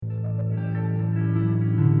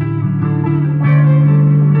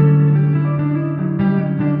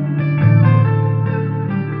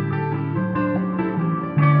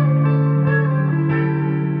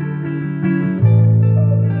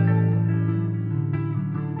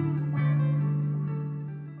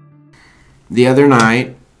the other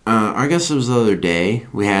night, I guess it was the other day,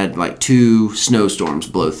 we had like 2 snowstorms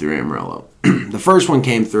blow through Amarillo. The first one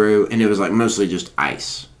came through, and it was like mostly just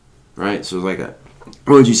ice, right? So it was like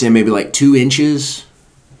what would you say, maybe like 2 inches,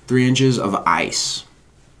 3 inches of ice.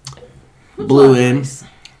 Blew in. Ice.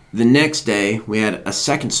 The next day, we had a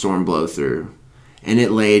second storm blow through, and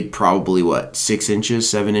it laid probably, 6 inches,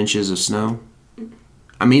 7 inches of snow?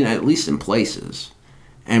 I mean, at least in places.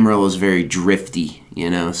 Amarillo is very drifty,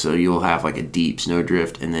 so you'll have like a deep snow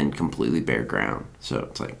drift and then completely bare ground. So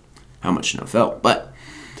it's like how much snow fell. But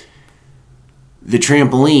the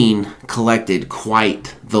trampoline collected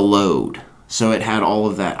quite the load. So it had all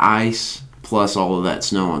of that ice plus all of that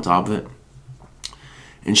snow on top of it.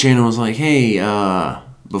 And Shannon was like, hey,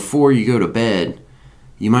 before you go to bed,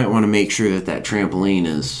 you might want to make sure that trampoline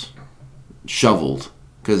is shoveled.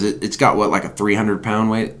 Because it's got, like a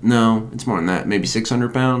 300-pound weight? No, it's more than that. Maybe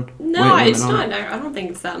 600-pound No, it's not. I don't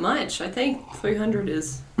think it's that much. I think 300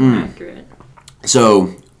 is accurate.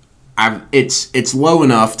 So it's low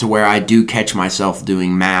enough to where I do catch myself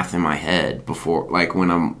doing math in my head before, like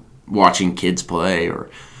when I'm watching kids play or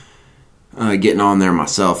getting on there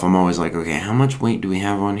myself. I'm always like, okay, how much weight do we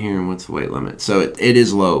have on here and what's the weight limit? So it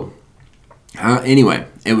is low. Anyway,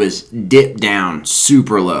 it was dipped down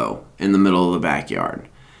super low in the middle of the backyard.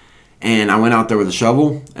 And I went out there with a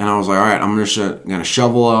shovel, and I was like, all right, I'm just going to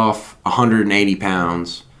shovel off 180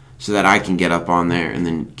 pounds so that I can get up on there and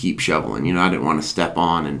then keep shoveling. I didn't want to step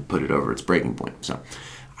on and put it over its breaking point. So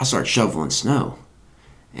I start shoveling snow,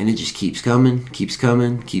 and it just keeps coming, keeps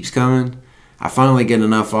coming, keeps coming. I finally get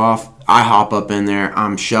enough off. I hop up in there.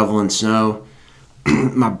 I'm shoveling snow.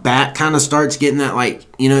 My back kind of starts getting that,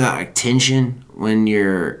 that tension when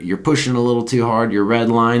you're pushing a little too hard. You're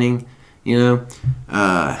redlining.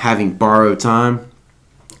 Having borrowed time.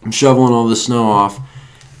 I'm shoveling all the snow off.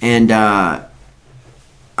 And I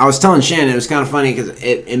was telling Shannon, it was kind of funny because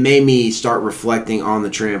it made me start reflecting on the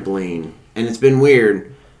trampoline. And it's been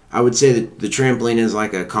weird. I would say that the trampoline is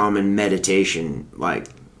like a common meditation,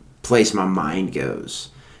 place my mind goes.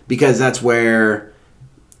 Because that's where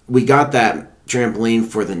we got that trampoline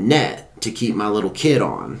for the net to keep my little kid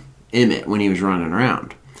on, Emmett, when he was running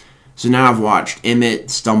around. So now I've watched Emmett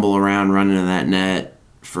stumble around running to that net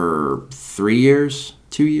for 3 years,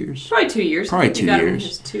 2 years? Probably 2 years. Probably 2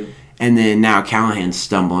 years. And then now Callahan's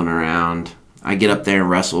stumbling around. I get up there and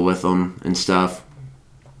wrestle with him and stuff.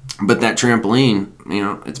 But that trampoline,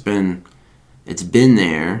 it's been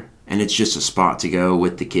there, and it's just a spot to go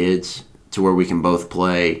with the kids to where we can both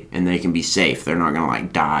play and they can be safe. They're not going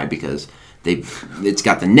to die because it's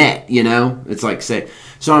got the net, It's like safe.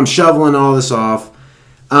 So I'm shoveling all this off.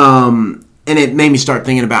 And it made me start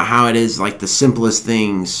thinking about how it is like the simplest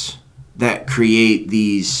things that create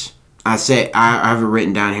these. I have it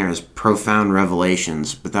written down here as profound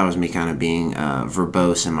revelations, but that was me kind of being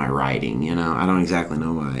verbose in my writing. I don't exactly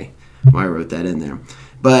know why I wrote that in there,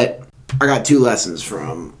 but I got 2 lessons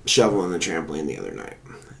from shoveling the trampoline the other night.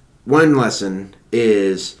 One lesson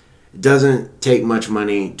is it doesn't take much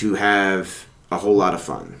money to have a whole lot of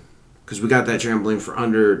fun, because we got that trampoline for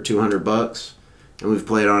under $200. And we've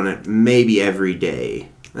played on it maybe every day.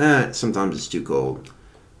 Sometimes it's too cold,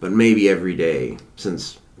 but maybe every day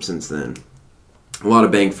since then. A lot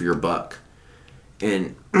of bang for your buck.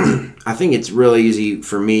 And I think it's really easy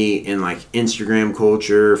for me in like Instagram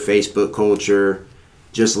culture, Facebook culture,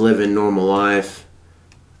 just living normal life,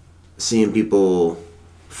 seeing people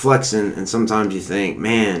flexing, and sometimes you think,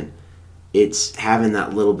 man, it's having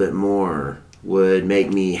that little bit more would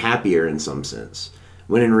make me happier in some sense.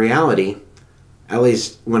 When in reality, at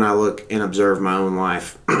least when I look and observe my own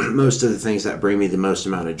life, most of the things that bring me the most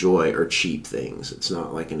amount of joy are cheap things. It's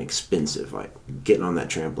not like an expensive, like getting on that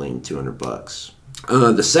trampoline, $200.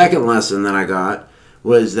 The second lesson that I got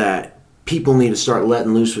was that people need to start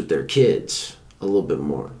letting loose with their kids a little bit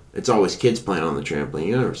more. It's always kids playing on the trampoline.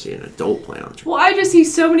 You never see an adult playing on the trampoline. Well, I just see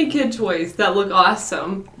so many kid toys that look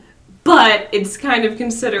awesome, but it's kind of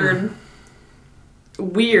considered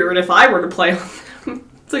weird if I were to play on them.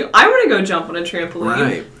 It's like, I want to go jump on a trampoline.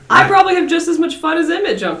 Right. I probably have just as much fun as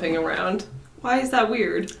Emmett jumping around. Why is that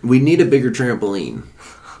weird? We need a bigger trampoline,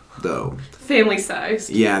 though. Family size.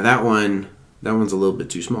 Yeah, that one's a little bit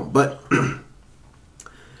too small. But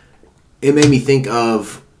it made me think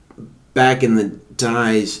of back in the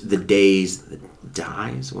days,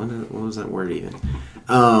 what was that word even?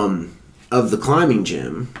 Of the climbing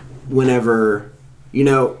gym, whenever,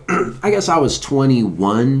 I guess I was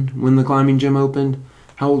 21 when the climbing gym opened.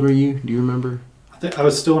 How old were you? Do you remember? I think I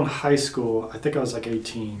was still in high school. I think I was like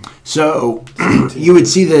 18. So you would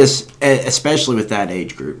see this, especially with that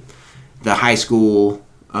age group, the high school,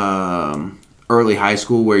 early high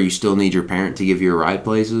school where you still need your parent to give you a ride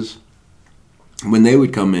places, when they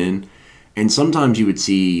would come in, and sometimes you would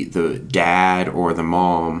see the dad or the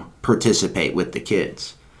mom participate with the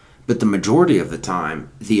kids. But the majority of the time,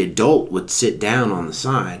 the adult would sit down on the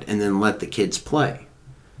side and then let the kids play.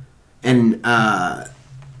 And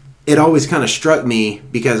it always kind of struck me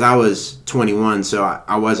because I was 21, so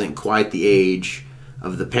I wasn't quite the age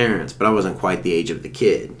of the parents, but I wasn't quite the age of the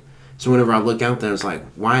kid. So whenever I look out there, it's like,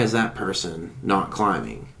 why is that person not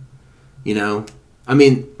climbing? You know? I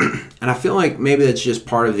mean, and I feel like maybe that's just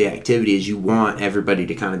part of the activity is you want everybody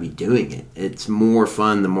to kind of be doing it. It's more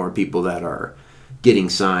fun the more people that are getting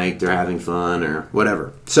psyched or having fun or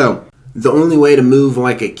whatever. So the only way to move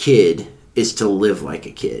like a kid is to live like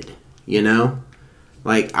a kid, you know?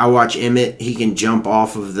 Like I watch Emmett, he can jump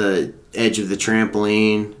off of the edge of the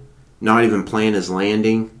trampoline, not even plan his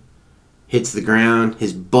landing, hits the ground,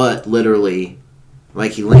 his butt literally,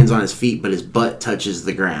 like he lands on his feet, but his butt touches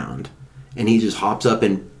the ground. And he just hops up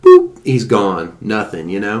and boop, he's gone. Nothing,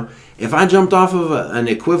 you know? If I jumped off of an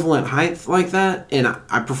equivalent height like that and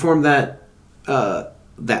I performed that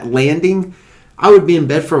landing, I would be in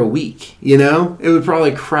bed for a week, you know? It would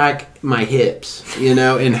probably crack my hips, you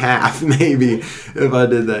know, in half maybe if I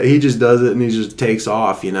did that. He just does it and he just takes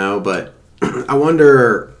off, you know? But I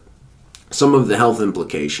wonder some of the health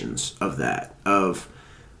implications of that, of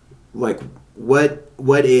like what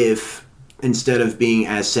if instead of being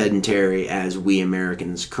as sedentary as we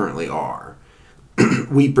Americans currently are,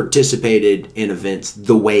 we participated in events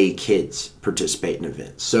the way kids participate in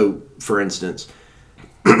events. So, for instance,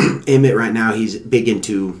 Emmett right now, he's big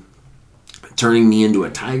into turning me into a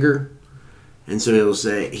tiger. And so he'll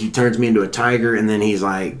say, he turns me into a tiger and then he's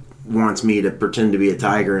like, wants me to pretend to be a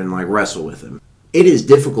tiger and like wrestle with him. It is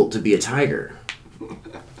difficult to be a tiger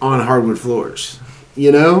on hardwood floors.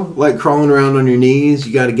 You know, like crawling around on your knees,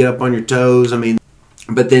 you got to get up on your toes. I mean,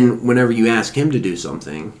 but then whenever you ask him to do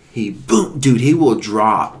something, he will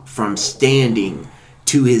drop from standing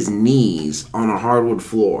to his knees on a hardwood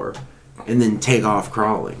floor and then take off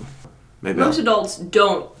crawling. Most adults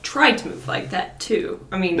don't try to move like that, too.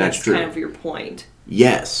 I mean, that's kind of your point.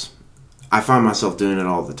 Yes. I find myself doing it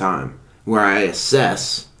all the time, where I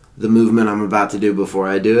assess the movement I'm about to do before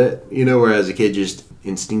I do it. You know, whereas a kid just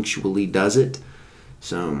instinctually does it.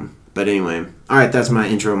 So, but anyway. All right, that's my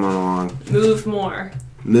intro monologue. Move more.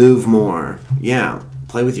 Move more. Yeah,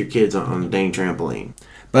 play with your kids on the dang trampoline.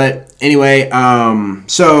 But anyway,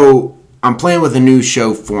 so I'm playing with a new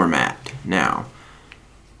show format now.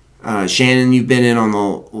 Shannon, you've been in on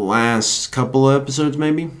the last couple of episodes,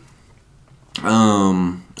 maybe?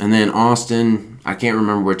 And then Austin, I can't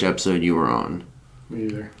remember which episode you were on. Me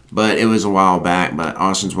either. But it was a while back, but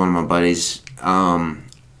Austin's one of my buddies. And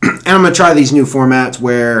I'm going to try these new formats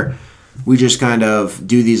where we just kind of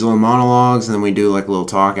do these little monologues and then we do like a little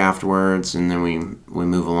talk afterwards and then we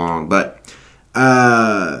move along. But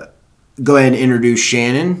go ahead and introduce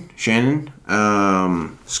Shannon. Shannon,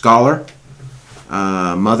 scholar,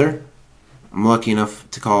 mother. I'm lucky enough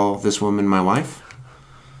to call this woman my wife.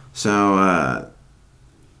 So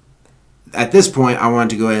at this point, I want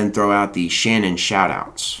to go ahead and throw out the Shannon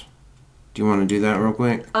shout-outs. Do you want to do that real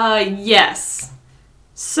quick? Yes.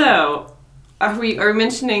 So, are we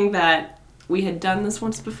mentioning that we had done this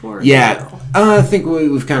once before? Yeah, no? I think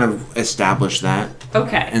we've kind of established that.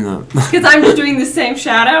 Okay. Because I'm just doing the same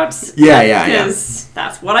shout-outs. Yeah. Because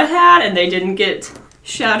that's what I had, and they didn't get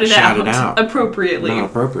shouted out appropriately.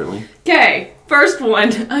 Not appropriately. Okay, first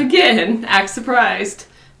one, again, act surprised.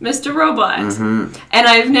 Mr. Robot. Mm-hmm. And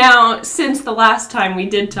I've now, since the last time we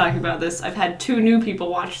did talk about this, I've had 2 new people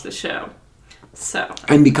watch the show. So.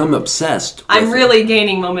 And become obsessed. I'm really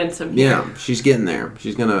gaining momentum here. Yeah, she's getting there.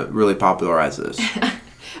 She's going to really popularize this.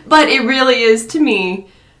 But it really is, to me,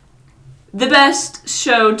 the best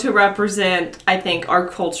show to represent, I think, our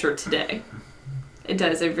culture today. It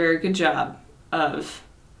does a very good job of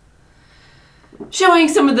showing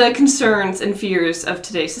some of the concerns and fears of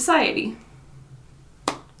today's society.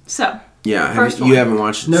 So, yeah, you haven't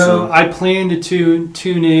watched it? No, so. I plan to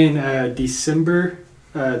tune in December.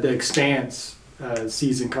 The Expanse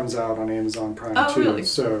season comes out on Amazon Prime too. Really?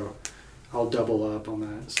 So I'll double up on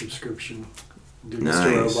that subscription. Do Nice.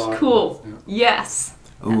 Mr. Robot. Cool. Yeah. Yes.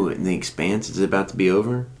 Oh, and The Expanse, is it about to be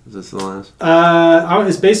over? Is this the last?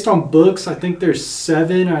 It's based on books. I think there's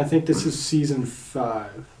 7. I think this is season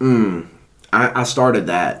 5. I started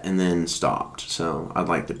that and then stopped, so I'd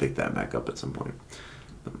like to pick that back up at some point.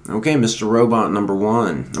 Okay, Mr. Robot, number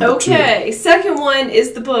 1. Number 2. Second one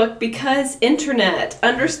is the book Because Internet,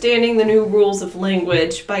 Understanding the New Rules of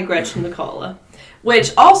Language by Gretchen McCullough.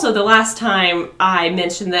 Which also, the last time I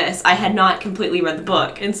mentioned this, I had not completely read the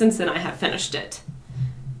book, and since then I have finished it.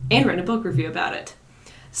 And written a book review about it.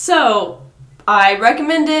 So, I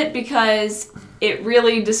recommend it because it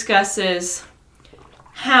really discusses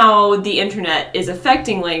how the internet is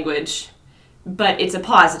affecting language, but it's a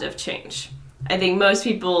positive change. I think most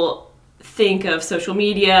people think of social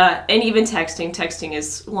media, and even texting. Texting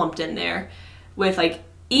is lumped in there, with like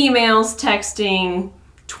emails, texting,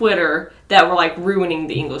 Twitter, that were like ruining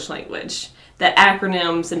the English language. That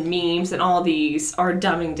acronyms and memes and all these are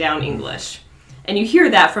dumbing down English. And you hear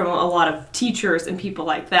that from a lot of teachers and people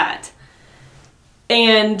like that.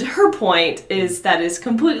 And her point is that is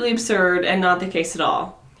completely absurd and not the case at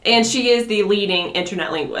all. And she is the leading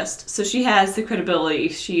internet linguist, so she has the credibility.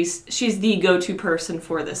 She's the go-to person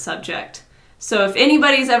for this subject. So if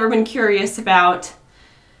anybody's ever been curious about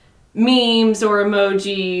memes or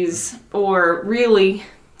emojis or really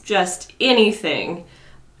just anything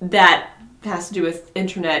that has to do with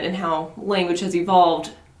internet and how language has evolved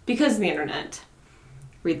because of the internet,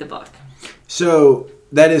 read the book. So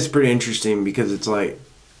that is pretty interesting because it's like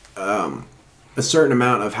a certain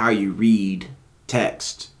amount of how you read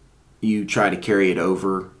text, you try to carry it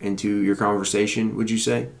over into your conversation, would you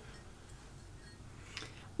say?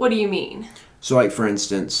 What do you mean? So like, for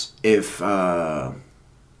instance, if I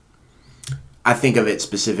think of it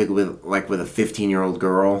specifically with a 15-year-old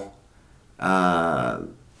girl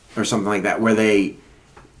or something like that, where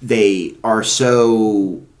they are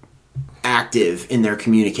so active in their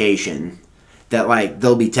communication that like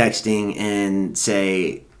they'll be texting and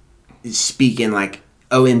say, speaking like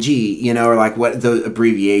OMG, or like what the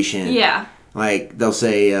abbreviation. Yeah. Like they'll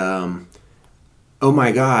say, oh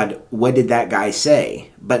my God, what did that guy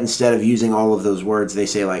say? But instead of using all of those words, they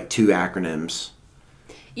say like 2 acronyms.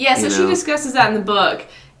 Yeah, so she discusses that in the book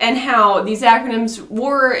and how these acronyms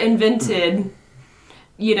were invented,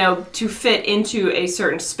 to fit into a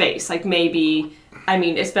certain space. Like maybe,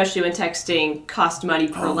 especially when texting cost money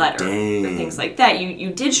per letter or things like that.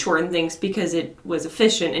 You did shorten things because it was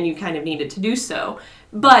efficient and you kind of needed to do so.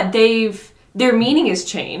 But their meaning has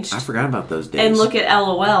changed. I forgot about those days. And look at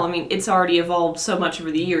LOL. It's already evolved so much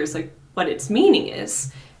over the years, like what its meaning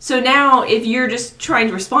is. So now if you're just trying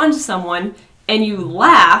to respond to someone and you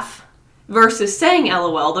laugh versus saying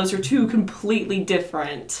LOL, those are 2 completely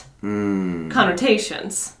different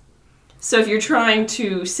connotations. So if you're trying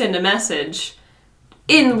to send a message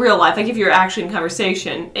in real life, like if you're actually in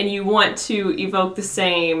conversation and you want to evoke the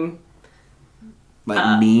same...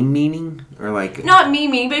 Like meme meaning? Or like... Not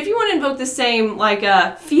meme meaning, but if you want to invoke the same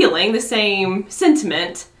feeling, the same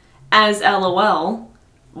sentiment as LOL,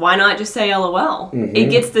 why not just say LOL? Mm-hmm.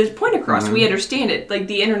 It gets the point across. Mm-hmm. We understand it. Like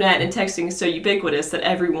the internet and texting is so ubiquitous that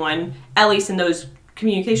everyone, at least in those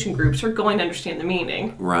communication groups, are going to understand the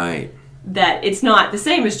meaning. Right. That it's not the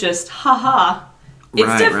same as just haha.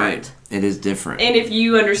 It's different. Right. It is different. And if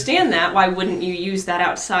you understand that, why wouldn't you use that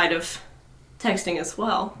outside of texting as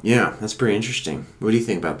well? Yeah, that's pretty interesting. What do you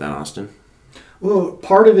think about that, Austin? Well,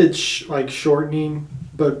 part of it's shortening,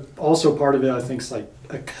 but also part of it I think is like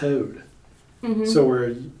a code. Mm-hmm. So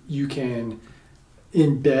where you can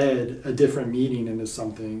embed a different meaning into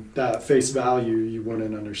something that face value you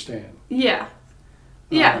wouldn't understand. Yeah.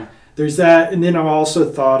 Yeah. There's that, and then I've also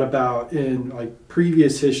thought about in like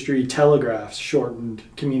previous history, telegraphs shortened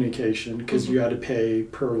communication because you had to pay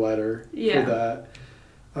per letter for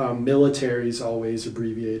that. Military's always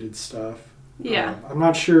abbreviated stuff. Yeah. I'm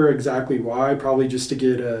not sure exactly why. Probably just to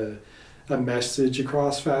get a message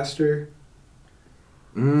across faster.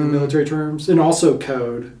 In military terms, and also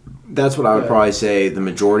code. That's what I would probably say. The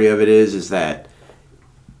majority of it is that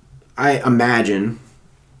I imagine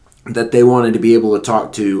that they wanted to be able to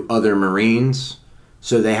talk to other Marines,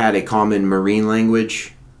 so they had a common Marine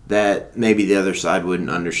language that maybe the other side wouldn't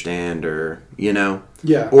understand, or Yeah.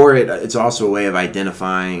 Or it's also a way of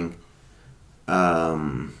identifying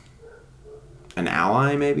an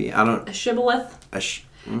ally, maybe. I don't. A shibboleth. A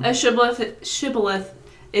shibboleth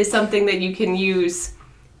is something that you can use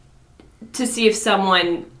to see if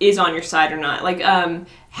someone is on your side or not. Like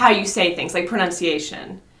how you say things, like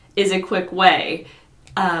pronunciation is a quick way.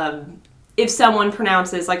 If someone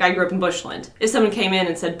pronounces, like I grew up in Bushland, if someone came in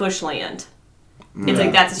and said bushland, it's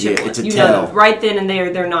like that's a shibboleth. It's a tell. Know right then and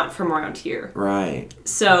there they're not from around here. Right.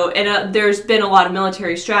 So, and there's been a lot of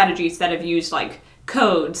military strategies that have used like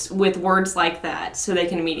codes with words like that, so they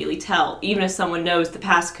can immediately tell, even if someone knows the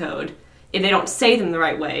passcode. If they don't say them the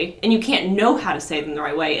right way, and you can't know how to say them the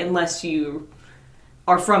right way unless you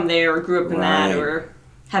are from there or grew up in that or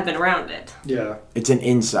have been around it. Yeah. It's an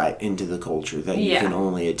insight into the culture that you can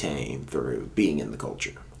only attain through being in the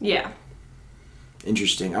culture. Yeah.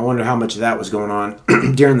 Interesting. I wonder how much of that was going on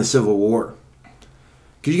during the Civil War.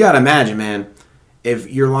 Because you got to imagine, man, if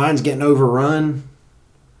your line's getting overrun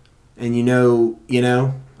and you know,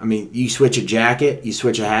 I mean, you switch a jacket, you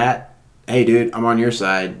switch a hat. Hey, dude, I'm on your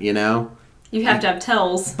side, You have to have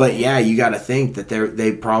tells. But yeah, you got to think that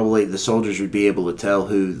the soldiers would be able to tell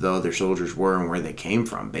who the other soldiers were and where they came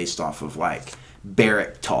from based off of like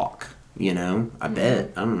barrack talk. I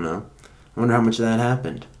bet. I don't know. I wonder how much of that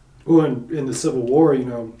happened. Well, in the Civil War,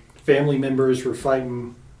 family members were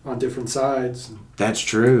fighting on different sides. That's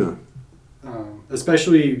true.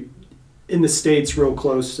 Especially in the states, real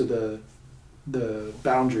close to the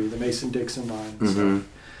boundary, the Mason-Dixon line. Mm-hmm.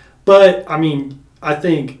 But I mean, I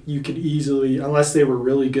think you could easily, unless they were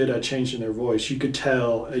really good at changing their voice, you could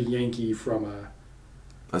tell a Yankee from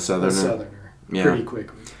a Southerner. Pretty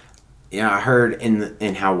quickly. Yeah, I heard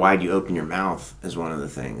in how wide you open your mouth is one of the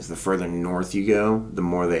things. The further north you go, the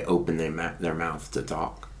more they open their mouth to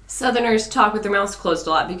talk. Southerners talk with their mouths closed a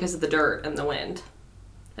lot because of the dirt and the wind.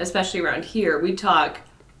 Especially around here, we talk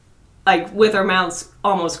like with our mouths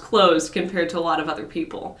almost closed compared to a lot of other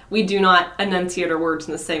people. We do not enunciate our words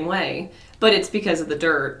in the same way, but it's because of the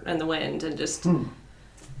dirt and the wind and just...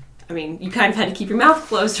 I mean, you kind of had to keep your mouth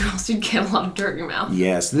closed or else you'd get a lot of dirt in your mouth.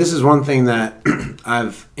 Yes, this is one thing that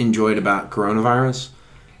I've enjoyed about coronavirus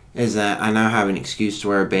is that I now have an excuse to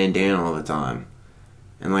wear a bandana all the time.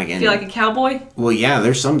 And feel like a cowboy? Well, yeah,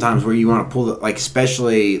 there's some times where you want to pull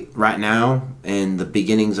especially right now in the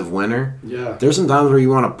beginnings of winter. Yeah. There's some times where you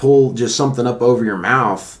want to pull just something up over your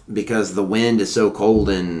mouth because the wind is so cold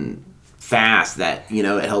and fast that,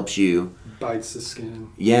 it helps you. Bites the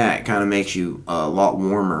skin. Yeah, it kind of makes you a lot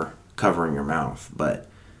warmer covering your mouth, but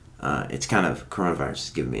it's kind of coronavirus is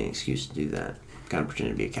giving me an excuse to do that. Kind of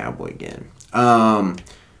pretending to be a cowboy again.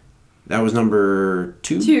 That was number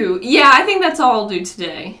 2. 2. Yeah, I think that's all I'll do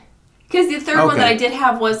today. Because the third one that I did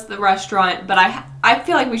have was the restaurant, but I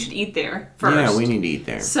feel like we should eat there first. Yeah, we need to eat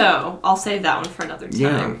there. So I'll save that one for another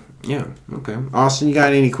time. Yeah. Okay. Austin, you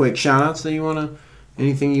got any quick shout outs that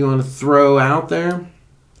anything you want to throw out there?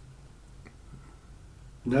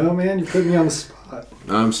 No, man, you put me on the spot.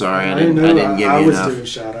 I'm sorry, I didn't give you enough. I was doing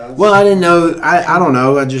shout-outs. Well, I didn't know. I don't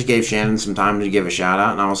know. I just gave Shannon some time to give a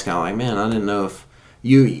shout-out, and I was kind of like, man, I didn't know if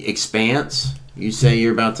Expanse, you say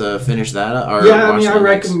you're about to finish that up? Or yeah, I mean, I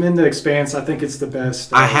recommend The Expanse. I think it's the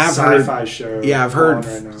best sci-fi show. Yeah, I've heard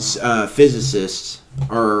physicists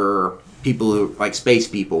or people who, like space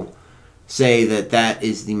people, say that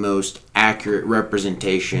is the most accurate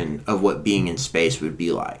representation of what being in space would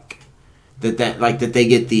be like. That they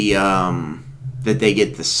get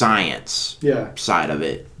the science side of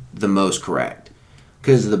it the most correct,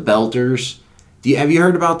 because the Belters. Have you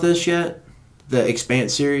heard about this yet? The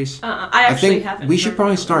Expanse series. I think haven't. We should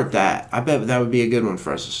probably start that. I bet that would be a good one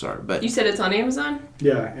for us to start. But you said it's on Amazon.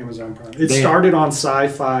 Yeah, Amazon Prime. It started on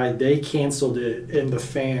Sci-Fi. They canceled it, and the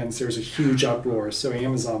fans. There was a huge uproar, so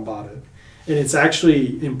Amazon bought it. And it's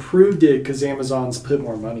actually improved it because Amazon's put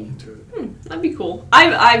more money into it. That'd be cool.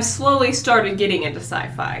 I've slowly started getting into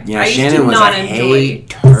sci-fi. Yeah, I Shannon was a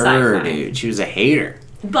hater, dude. She was a hater.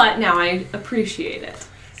 But now I appreciate it.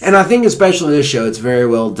 And I think especially this show, it's very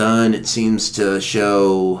well done. It seems to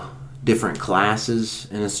show different classes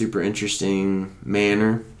in a super interesting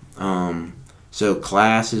manner. So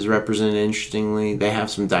class is represented interestingly. They have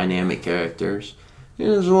some dynamic characters.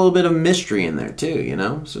 There's a little bit of mystery in there too,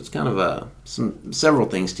 So it's kind of several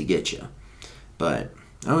things to get you. But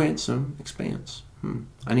so Expanse.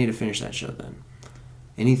 I need to finish that show then.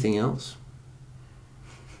 Anything else?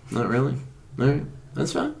 Not really. All right,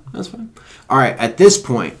 that's fine. All right, at this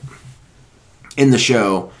point in the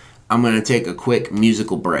show, I'm going to take a quick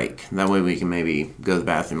musical break. That way we can maybe go to the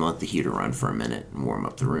bathroom and let the heater run for a minute and warm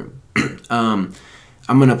up the room. I'm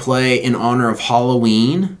going to play in honor of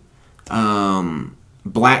Halloween.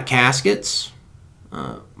 Black Caskets,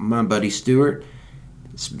 my buddy Stuart,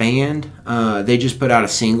 this band, they just put out a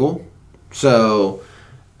single. So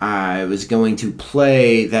I was going to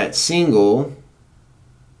play that single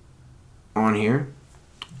on here.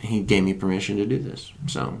 He gave me permission to do this.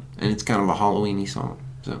 So, and it's kind of a Halloween-y song.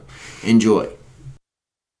 So enjoy.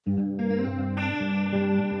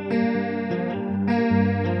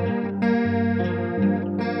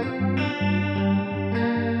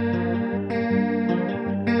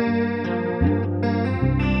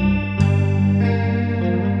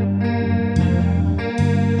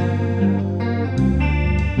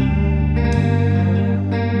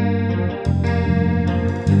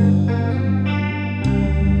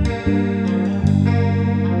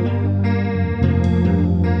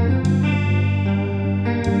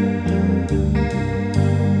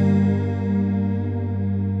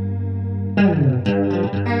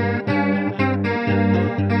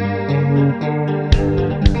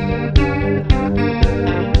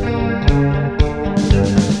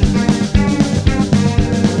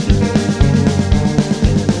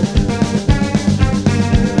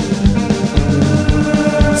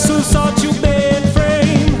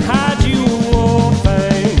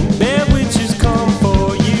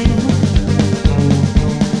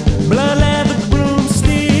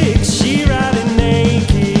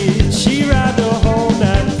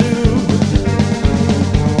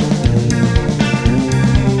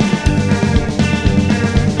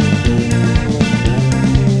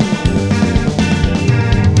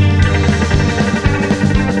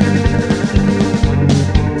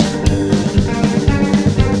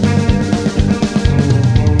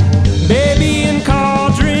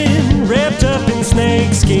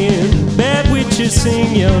 should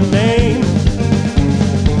sing your name.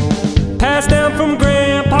 Passed down from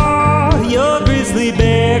Grandpa, your grizzly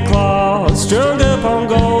bear claws, strung up on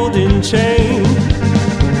golden chain.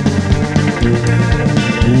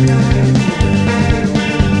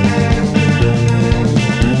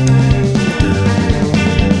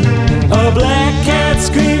 A black cat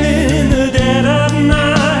screaming in the dead of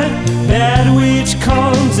night. Bad witch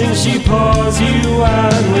comes and she pours you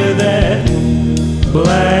wine with that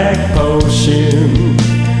black potion.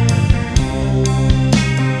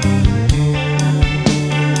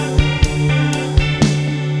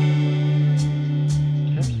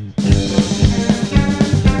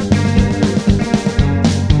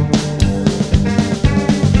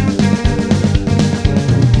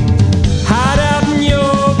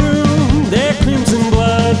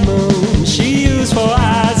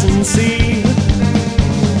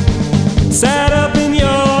 Sat up in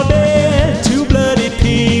your bed, two bloody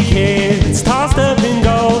pig heads tossed up in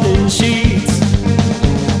golden sheets.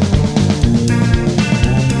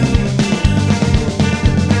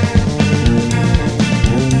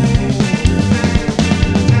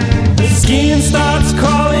 The skin starts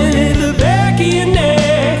crawling in the back of your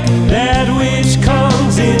neck. That witch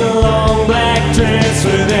comes in a long black dress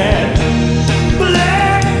with that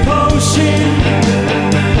black potion.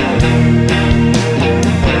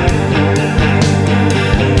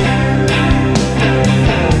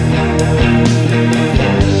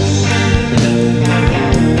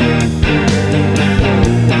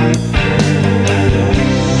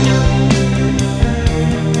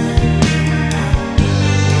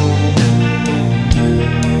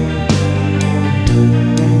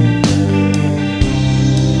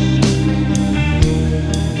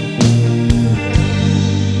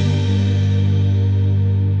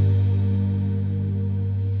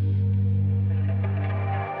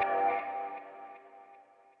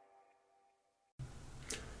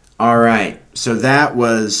 All right, so that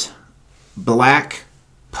was Black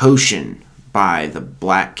Potion by the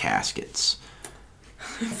Black Caskets.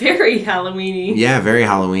 Very Halloween-y. Yeah, very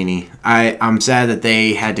Halloween-y. I'm sad that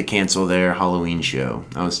they had to cancel their Halloween show.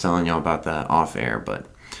 I was telling y'all about that off air, but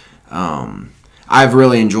I've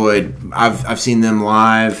really enjoyed. I've seen them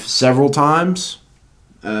live several times.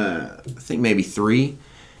 I think maybe 3,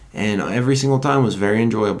 and every single time was very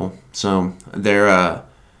enjoyable. So they're a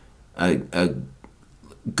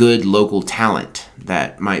good local talent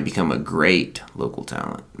that might become a great local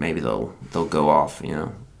talent. Maybe they'll go off,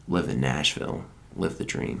 live in Nashville, live the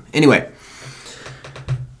dream. Anyway,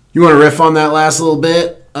 you want to riff on that last little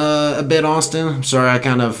bit, Austin? I'm sorry, I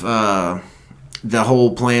kind of the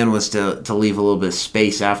whole plan was to leave a little bit of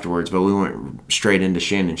space afterwards, but we went straight into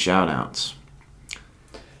Shannon shout-outs.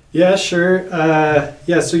 Yeah, sure.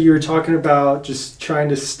 So you were talking about just trying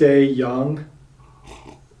to stay young.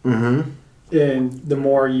 Mm-hmm. And the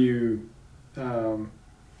more you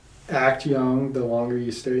act young, the longer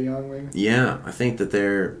you stay young, maybe? Yeah, I think that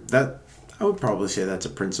I would probably say that's a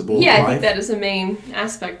principle of life. life. I think that is a main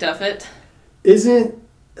aspect of it. Isn't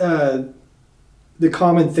the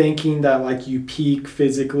common thinking that, like, you peak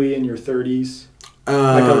physically in your 30s?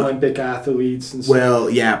 Like Olympic athletes and stuff? Well,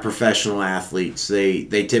 yeah, professional athletes. They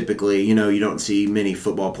typically, you don't see many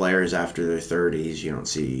football players after their 30s. You don't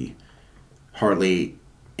see hardly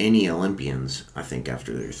any Olympians, I think,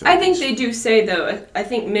 after their 30s. I think they do say, though, I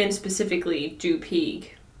think men specifically do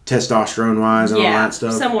peak. Testosterone-wise and all that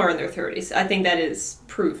stuff? Yeah, somewhere in their 30s. I think that is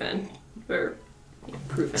proven.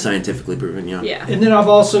 Scientifically proven, yeah. Yeah. And then I've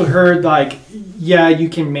also heard, like, you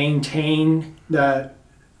can maintain that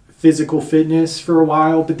physical fitness for a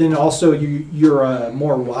while, but then also you're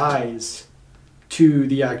more wise to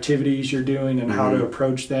the activities you're doing and how to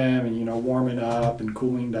approach them and, warming up and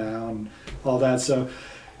cooling down and all that. So,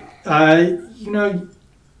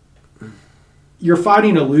 you're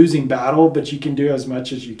fighting a losing battle, but you can do as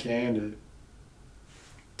much as you can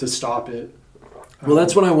to stop it. Well,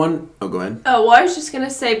 that's what I want. Oh, go ahead. Oh, well, I was just going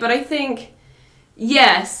to say, but I think,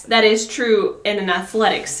 yes, that is true in an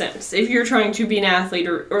athletic sense. If you're trying to be an athlete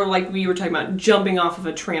or like we were talking about, jumping off of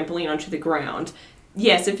a trampoline onto the ground,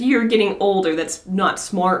 yes, if you're getting older, that's not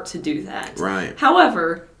smart to do that. Right.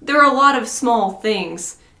 However, there are a lot of small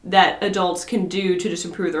things that adults can do to just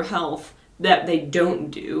improve their health that they don't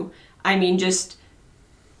do. I mean,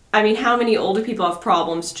 how many older people have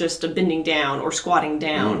problems just bending down or squatting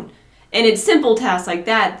down? And it's simple tasks like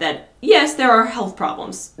that, yes, there are health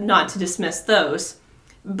problems, not to dismiss those,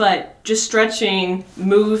 but just stretching,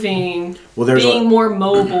 moving, being more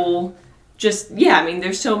mobile,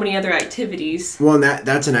 there's so many other activities. Well, and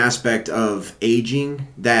that's an aspect of aging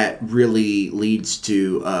that really leads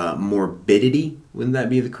to morbidity. Wouldn't that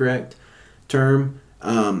be the correct term?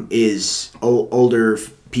 is older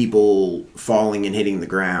people falling and hitting the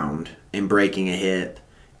ground and breaking a hip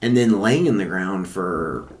and then laying in the ground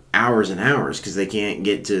for hours and hours because they can't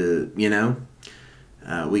get to, we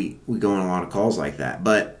go on a lot of calls like that.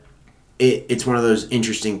 But it's one of those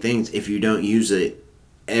interesting things. If you don't use it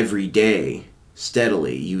every day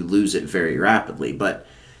steadily, you lose it very rapidly. But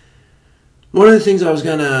one of the things I was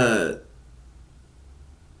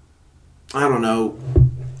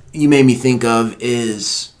you made me think of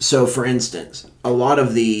is, so for instance, a lot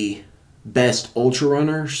of the best ultra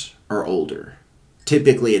runners are older.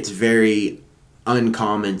 Typically, it's very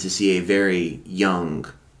uncommon to see a very young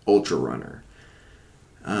ultra runner.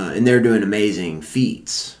 And they're doing amazing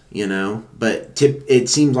feats, But it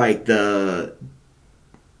seems like the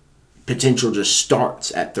potential just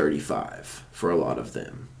starts at 35 for a lot of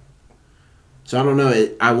them. So I don't know.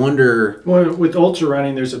 I wonder. Well, with ultra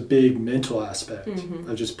running, there's a big mental aspect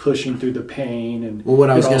of just pushing through the pain and. Well, what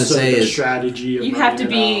I was going to say is strategy. Of you have to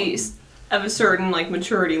be of a certain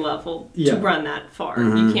maturity level to run that far.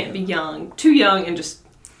 Mm-hmm. You can't be too young, and just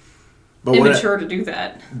immature to do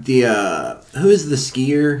that. Who is the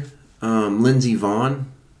skier? Lindsey Vonn.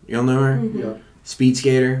 Y'all know her? Mm-hmm. Yeah. Speed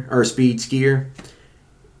skier.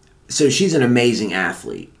 So she's an amazing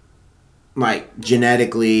athlete. Like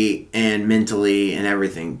genetically and mentally and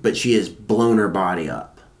everything, but she has blown her body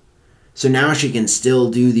up. So now she can still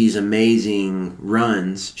do these amazing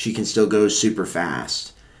runs. She can still go super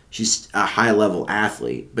fast. She's a high level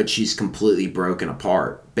athlete, but she's completely broken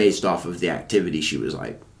apart based off of the activity she was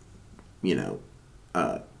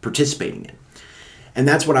participating in. And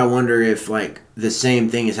that's what I wonder if the same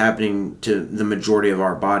thing is happening to the majority of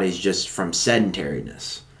our bodies just from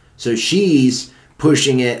sedentariness. So she's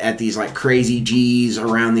pushing it at these crazy G's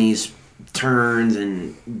around these turns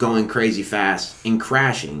and going crazy fast and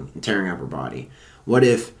crashing and tearing up her body. What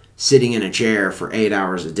if sitting in a chair for 8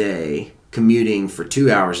 hours a day, commuting for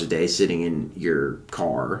 2 hours a day, sitting in your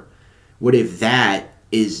car, what if that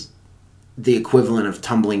is the equivalent of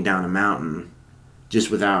tumbling down a mountain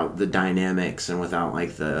just without the dynamics and without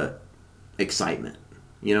the excitement?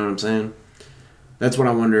 You know what I'm saying? That's what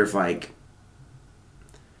I wonder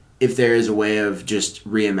if there is a way of just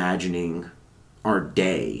reimagining our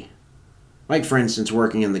day. For instance,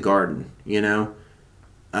 working in the garden, you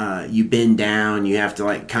bend down, you have to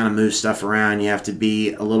kind of move stuff around, you have to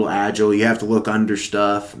be a little agile, you have to look under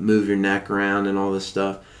stuff, move your neck around and all this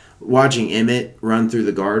stuff. Watching Emmett run through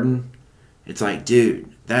the garden, it's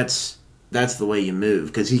dude, that's the way you move,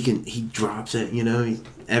 because he drops it,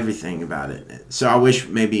 everything about it. So I wish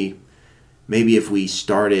maybe if we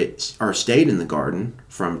started or stayed in the garden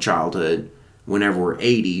from childhood, whenever we're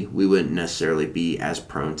 80, we wouldn't necessarily be as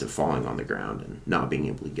prone to falling on the ground and not being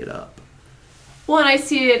able to get up. Well, and I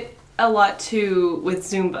see it a lot too with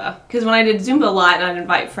Zumba, because when I did Zumba a lot, and I'd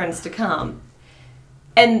invite friends to come,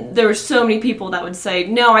 and there were so many people that would say,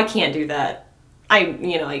 "No, I can't do that.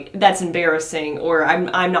 That's embarrassing," or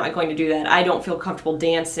I'm not going to do that. I don't feel comfortable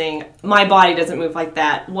dancing. My body doesn't move like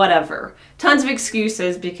that. Whatever. Tons of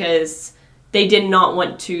excuses because they did not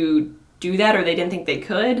want to do that, or they didn't think they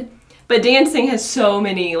could. But dancing has so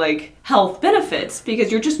many health benefits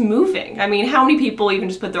because you're just moving. I mean, how many people even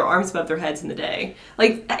just put their arms above their heads in the day?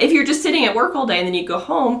 If you're just sitting at work all day and then you go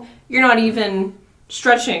home, you're not even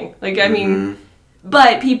stretching.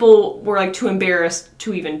 But people were too embarrassed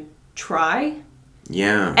to even try.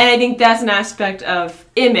 Yeah. And I think that's an aspect of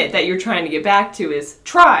Emmett that you're trying to get back to is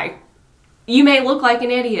try. You may look like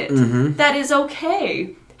an idiot. Mm-hmm. That is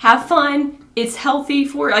okay. Have fun. It's healthy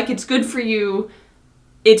it's good for you.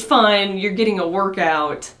 It's fun. You're getting a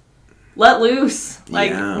workout. Let loose.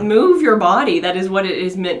 Move your body. That is what it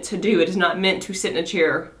is meant to do. It is not meant to sit in a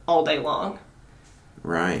chair all day long.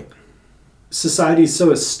 Right. Society's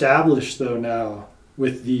so established though now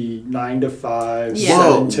with the 9 to 5.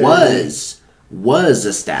 Yeah. Was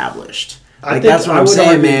established. That's what I'm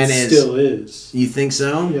saying, man. Still is. You think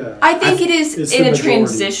so? Yeah. I think it is in a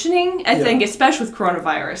transitioning. I think, especially with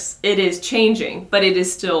coronavirus, it is changing, but it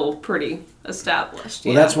is still pretty established.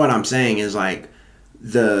 Well, that's what I'm saying is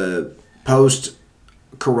the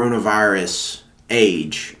post-coronavirus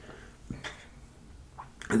age.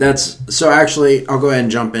 So actually, I'll go ahead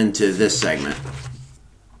and jump into this segment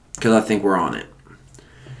because I think we're on it.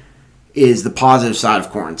 Is the positive side of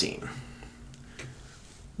quarantine.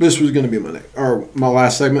 This was going to be my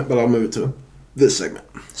last segment, but I'll move it to this segment.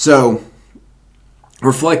 So,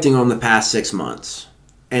 reflecting on the past 6 months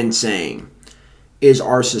and saying, is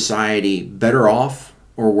our society better off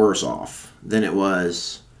or worse off than it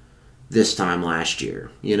was this time last year?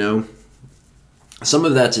 Some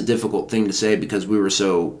of that's a difficult thing to say because we were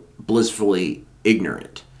so blissfully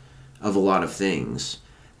ignorant of a lot of things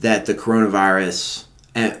that the coronavirus,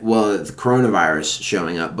 the coronavirus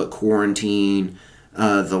showing up, but quarantine,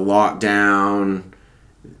 the lockdown,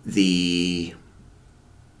 the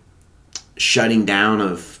shutting down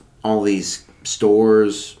of all these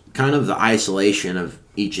stores, kind of the isolation of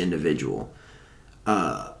each individual.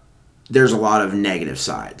 There's a lot of negative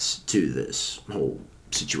sides to this whole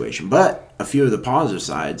situation, but a few of the positive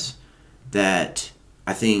sides that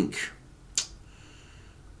I think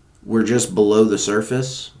were just below the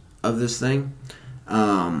surface of this thing.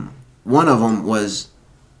 One of them was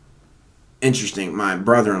interesting. My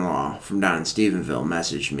brother-in-law from down in Stephenville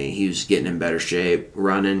messaged me. He was getting in better shape,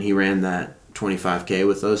 running. He ran that 25K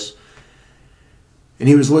with us. And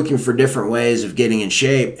he was looking for different ways of getting in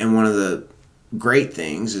shape. And one of the great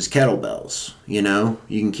things is kettlebells. You know,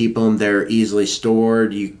 you can keep them. They're easily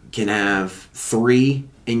stored. You can have 3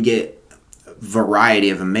 and get a variety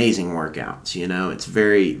of amazing workouts. You know, it's a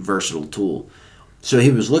very versatile tool. So he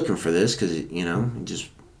was looking for this because, you know, he just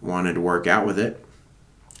wanted to work out with it.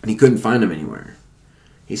 And he couldn't find them anywhere.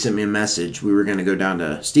 He sent me a message. We were going to go down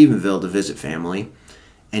to Stephenville to visit family.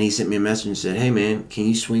 And he sent me a message and said, hey, man, can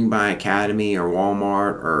you swing by Academy or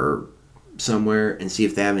Walmart or somewhere and see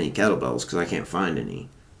if they have any kettlebells? Because I can't find any.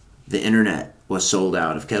 The internet was sold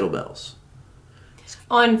out of kettlebells.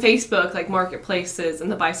 On Facebook, like marketplaces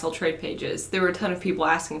and the buy sell trade pages, there were a ton of people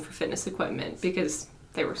asking for fitness equipment because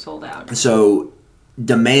they were sold out. So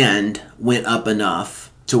demand went up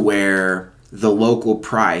enough to where the local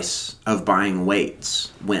price of buying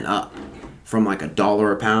weights went up from like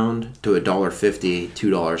 $1 a pound to $1.50,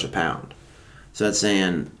 $2 a pound. So that's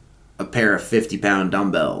saying a pair of 50-pound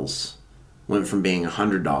dumbbells went from being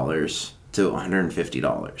 $100 to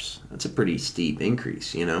 $150. That's a pretty steep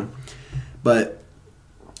increase, you know. But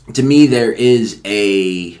to me, there is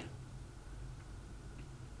a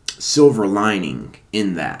silver lining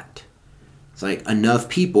in that. It's like enough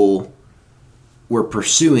people were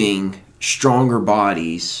pursuing stronger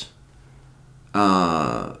bodies,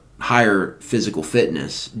 higher physical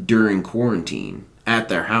fitness during quarantine at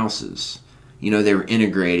their houses. You know, they were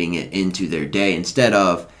integrating it into their day instead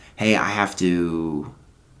of, hey, I have to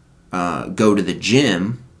go to the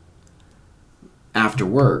gym after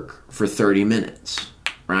work for 30 minutes,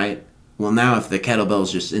 right? Well, now if the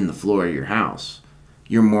kettlebell's just in the floor of your house,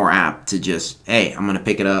 you're more apt to just, hey, I'm going to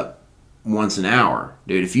pick it up once an hour.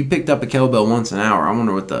 Dude, if you picked up a kettlebell once an hour, I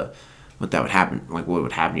wonder what that would happen, like what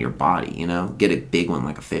would happen to your body, you know? Get a big one,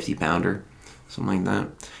 like a 50-pounder, something like that.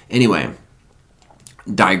 Anyway,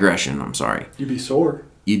 digression, I'm sorry. You'd be sore.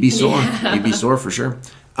 You'd be sore. Yeah. You'd be sore for sure.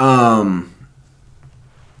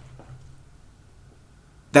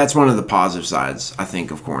 That's one of the positive sides, I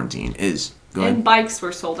think, of quarantine is... Go ahead. And bikes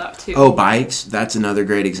were sold out, too. Oh, bikes. That's another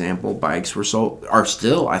great example. Bikes are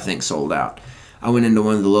still, I think, sold out. I went into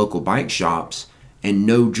one of the local bike shops, and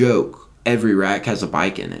no joke, every rack has a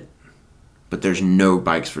bike in it. But there's no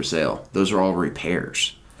bikes for sale. Those are all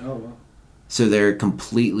repairs. Oh, wow. So they're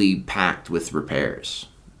completely packed with repairs.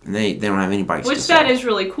 And they don't have any bikes Which to sell. that is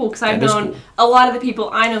really cool, because I've known a lot of the people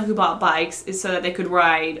I know who bought bikes is so that they could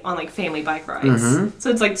ride on, like, family bike rides. Mm-hmm. So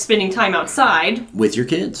it's like spending time outside. With your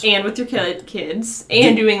kids. And with your kids.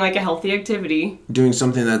 And doing, like, a healthy activity. Doing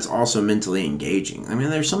something that's also mentally engaging. I mean,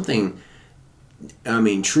 there's something,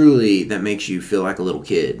 truly that makes you feel like a little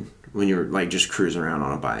kid when you're, like, just cruising around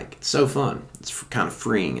on a bike. It's so fun. It's kind of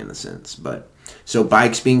freeing in a sense. But so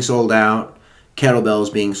bikes being sold out,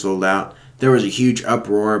 kettlebells being sold out. There was a huge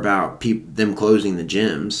uproar about them closing the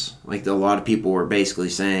gyms. Like, a lot of people were basically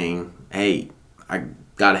saying, hey, I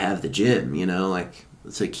got to have the gym, you know? Like,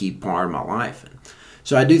 it's a key part of my life. And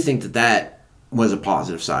so I do think that was a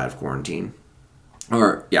positive side of quarantine.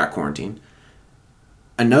 Quarantine.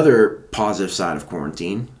 Another positive side of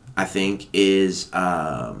quarantine, I think, is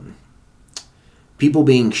people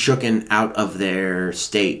being shooken out of their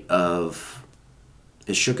state of...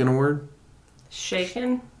 Is shooken a word?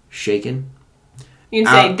 Shaken? You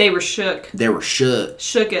can say they were shook. They were shook.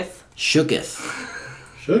 Shooketh.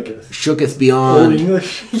 Shooketh beyond. Old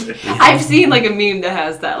English. I've seen like a meme that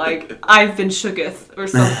has that, like, I've been shooketh or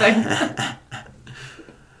something.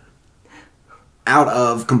 Out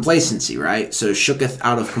of complacency, right? So shooketh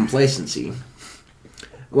out of complacency.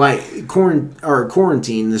 Like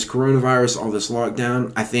quarantine, this coronavirus, all this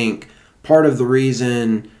lockdown, I think part of the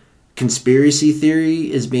reason conspiracy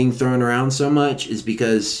theory is being thrown around so much is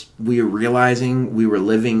because we are realizing we were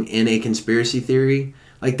living in a conspiracy theory.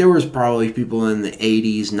 Like, there was probably people in the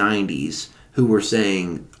 80s, 90s who were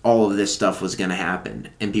saying all of this stuff was going to happen.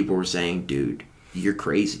 And people were saying, dude, you're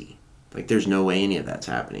crazy. Like, there's no way any of that's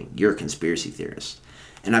happening. You're a conspiracy theorist.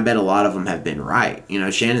 And I bet a lot of them have been right. You know,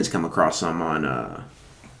 Shannon's come across some on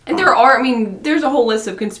And there's a whole list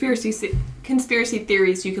of conspiracy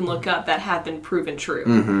theories you can look up that have been proven true.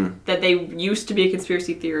 Mm-hmm. That they used to be a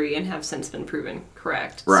conspiracy theory and have since been proven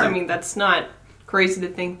correct. Right. So, I mean, that's not crazy to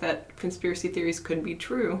think that conspiracy theories could be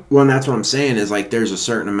true. Well, and that's what I'm saying is, like, there's a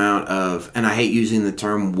certain amount of, and I hate using the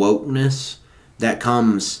term wokeness, that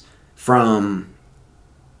comes from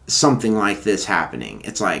something like this happening.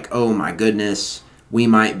 It's like, oh my goodness, we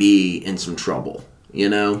might be in some trouble, you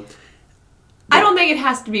know? I don't think it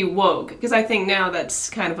has to be woke, because I think now that's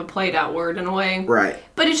kind of a played out word in a way. Right.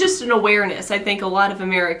 But it's just an awareness. I think a lot of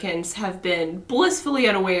Americans have been blissfully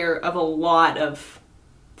unaware of a lot of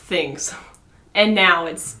things. And now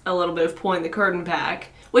it's a little bit of pulling the curtain back,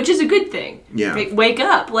 which is a good thing. Yeah. Like, wake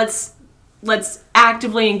up. Let's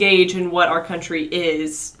actively engage in what our country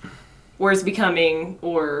is, or is becoming,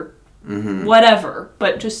 or whatever.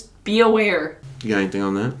 But just be aware. You got anything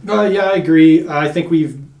on that? Yeah, I agree. I think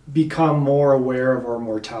we've become more aware of our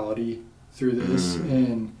mortality through this,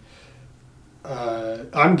 and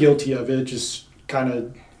I'm guilty of it, just kind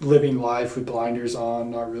of living life with blinders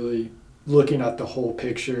on, not really looking at the whole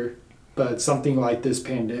picture. But something like this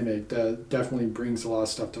pandemic that definitely brings a lot of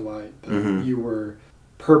stuff to light that you were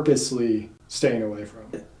purposely staying away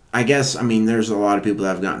from. I guess, I mean, there's a lot of people that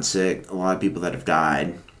have gotten sick, a lot of people that have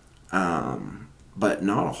died, but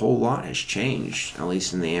not a whole lot has changed, at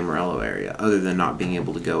least in the Amarillo area, other than not being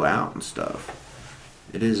able to go out and stuff.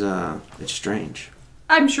 It is, it's strange.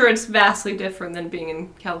 I'm sure it's vastly different than being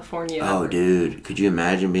in California. Oh, dude, could you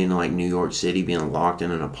imagine being in, like, New York City, being locked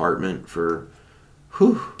in an apartment for...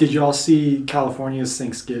 Whew. Did y'all see California's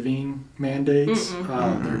Thanksgiving mandates?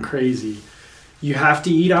 They're crazy. You have to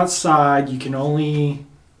eat outside. You can only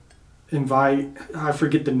invite, I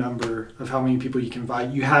forget the number of how many people you can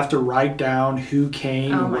invite. You have to write down who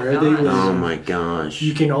came and where they live. Oh my gosh.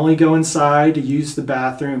 You can only go inside to use the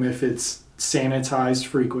bathroom if it's sanitized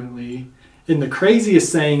frequently. And the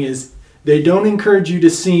craziest thing is they don't encourage you to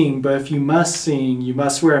sing, but if you must sing, you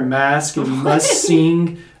must wear a mask and you must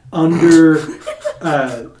sing under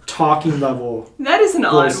talking level. That is an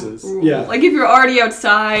voices. Odd rule. Yeah. Like if you're already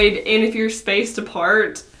outside and if you're spaced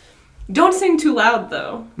apart, don't sing too loud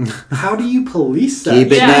though. How do you police that?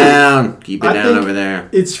 Keep it down. Keep it down over there.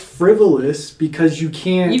 It's frivolous because you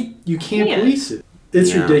can't police it.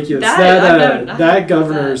 It's ridiculous. That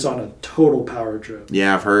governor is on a total power trip.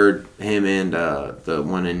 Yeah, I've heard him and the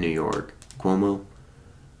one in New York, Cuomo,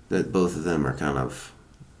 that both of them are kind of,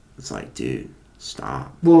 it's like, dude,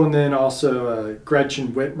 stop. Well, and then also Gretchen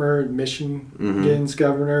Whitmer, Michigan's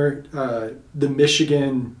governor, the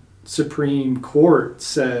Michigan Supreme Court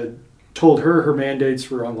told her mandates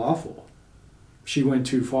were unlawful. She went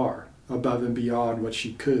too far, above and beyond what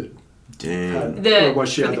she could. Damn. What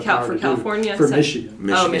she had the power for to California? Do. For Michigan.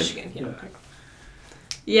 Oh, Michigan. Yeah.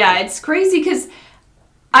 Yeah, it's crazy because,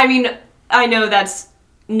 I mean, I know that's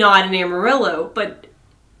not in Amarillo, but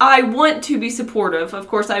I want to be supportive. Of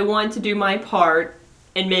course, I want to do my part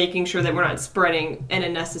in making sure that we're not spreading an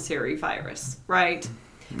unnecessary virus, right?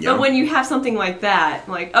 Yeah. But when you have something like that,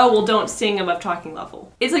 like, oh, well, don't sing above talking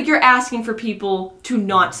level. It's like you're asking for people to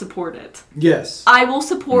not support it. Yes. I will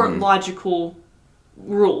support logical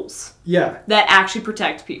rules. Yeah. That actually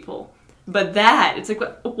protect people. But that, it's like,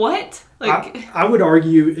 what? Like, I would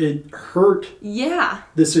argue it hurt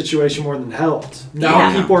the situation more than helped.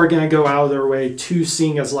 Now people are going to go out of their way to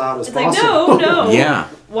sing as loud as possible. Like, no. Yeah.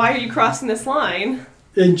 Why are you crossing this line?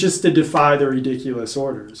 And just to defy the ridiculous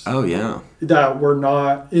orders. Oh, yeah. That were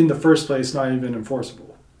not, in the first place, not even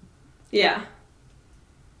enforceable. Yeah.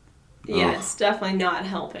 Yeah, it's definitely not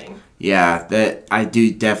helping. Yeah, that I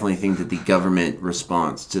do definitely think that the government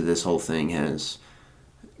response to this whole thing has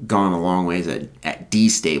gone a long ways at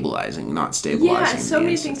destabilizing, not stabilizing. Yeah, so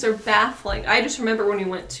many things are baffling. I just remember when we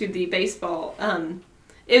went to the baseball,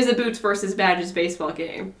 it was a Boots versus Badges baseball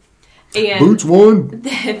game. And Boots won.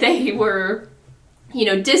 They were,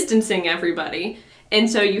 distancing everybody. And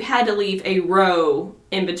so you had to leave a row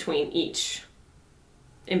in between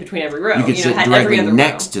every row. You could sit directly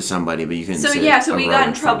next to somebody, but you couldn't sit so we got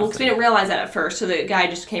in trouble because we didn't realize that at first. So the guy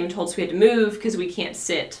just came and told us we had to move because we can't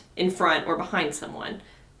sit in front or behind someone.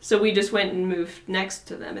 So we just went and moved next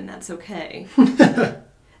to them, and that's okay.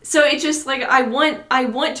 So it's just like I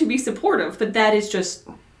want to be supportive, but that is just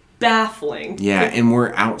baffling. Yeah, and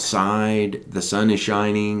we're outside. The sun is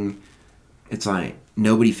shining. It's like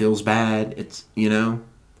nobody feels bad. It's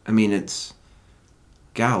it's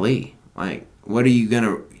golly. Like, what are you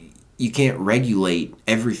gonna? You can't regulate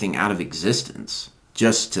everything out of existence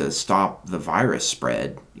just to stop the virus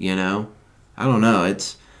spread. I don't know.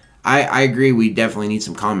 I agree. We definitely need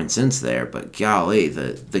some common sense there. But golly,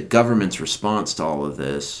 the government's response to all of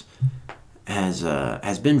this,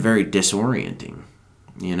 has been very disorienting,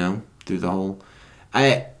 you know, through the whole.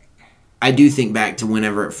 I do think back to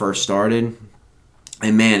whenever it first started,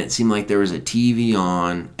 and man, it seemed like there was a TV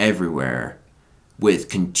on everywhere with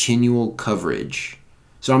continual coverage.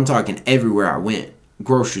 So I'm talking everywhere I went,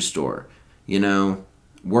 grocery store, you know,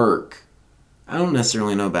 work. I don't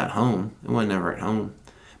necessarily know about home. It wasn't ever at home.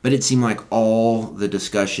 But it seemed like all the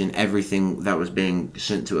discussion, everything that was being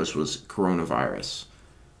sent to us was coronavirus.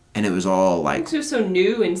 And it was all like... It was so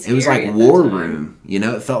new and scary. It was like war room. You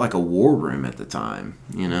know, it felt like a war room at the time.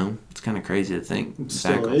 You know, it's kind of crazy to think. It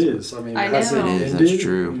still is. I mean, I know. it is. ended, That's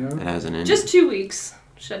true. You know? It hasn't ended. Just 2 weeks.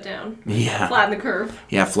 Shut down. Yeah. Flatten the curve.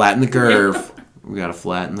 Yeah, flatten the curve. We got to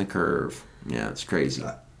flatten the curve. Yeah, it's crazy.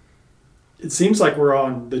 It seems like we're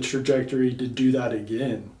on the trajectory to do that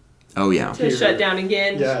again. Oh, yeah. To shut down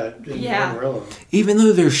again. Yeah, in Amarillo. Even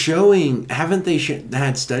though they're showing... Haven't they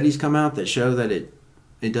had studies come out that show that it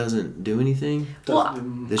doesn't do anything? Well,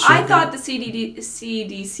 I thought the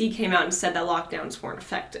CDC came out and said that lockdowns weren't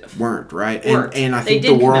effective. Weren't, right? Weren't. And I think they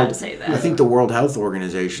did come out and say that. I think the World Health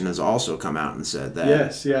Organization has also come out and said that.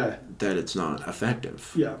 Yes, yeah. That it's not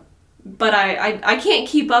effective. Yeah. But I can't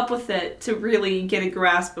keep up with it to really get a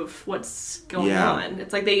grasp of what's going on.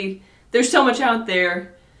 It's like there's so much out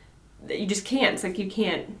there that you just can't. It's like you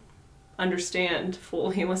can't understand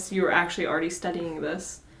fully unless you were actually already studying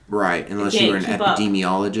this. Right, unless you were an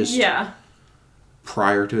epidemiologist. Yeah.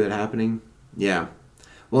 Prior to it happening. Yeah.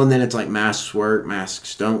 Well, and then it's like masks work,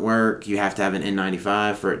 masks don't work. You have to have an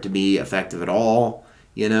N95 for it to be effective at all.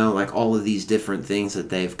 You know, like all of these different things that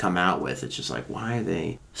they've come out with. It's just like, why are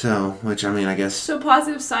they? So, which, I mean, I guess... So,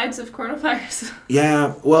 positive sides of coronavirus.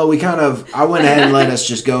 Yeah, well, I went ahead and let us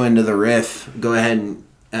just go into the riff. Go ahead and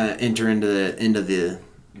enter into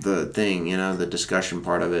the thing, you know, the discussion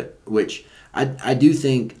part of it. Which, I do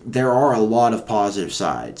think there are a lot of positive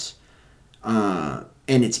sides. And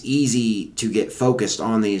it's easy to get focused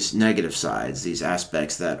on these negative sides, these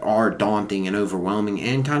aspects that are daunting and overwhelming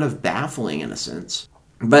and kind of baffling in a sense.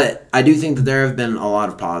 But I do think that there have been a lot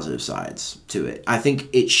of positive sides to it. I think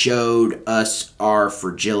it showed us our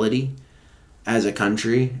fragility as a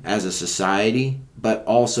country, as a society, but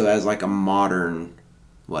also as like a modern,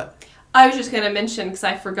 what? I was just going to mention, because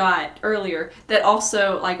I forgot earlier, that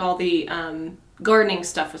also like all the gardening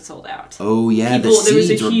stuff was sold out. Oh yeah, there was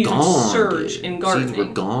a huge gone, surge dude. in gardening. Seeds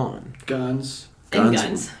were gone. Guns are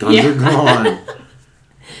gone.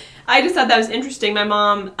 I just thought that was interesting. My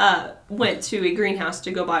mom went to a greenhouse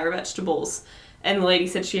to go buy her vegetables, and the lady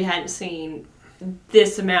said she hadn't seen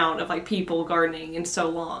this amount of like people gardening in so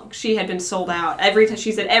long. She had been sold out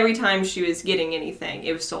she said every time she was getting anything,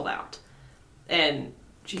 it was sold out, and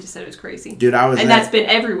she just said it was crazy. Dude, that's been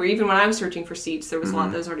everywhere. Even when I was searching for seeds, there was a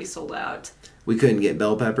lot that was already sold out. We couldn't get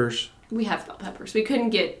bell peppers. We have bell peppers. We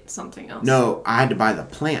couldn't get something else. No, I had to buy the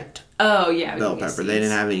plant. Oh yeah, bell pepper. They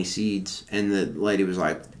didn't have any seeds, and the lady was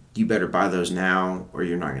like, "You better buy those now, or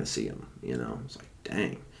you're not going to see them." You know, it's like,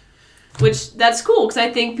 dang. Which, that's cool, because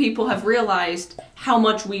I think people have realized how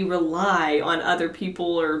much we rely on other people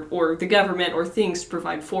or the government or things to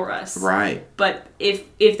provide for us. Right. But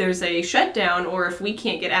if there's a shutdown, or if we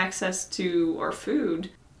can't get access to our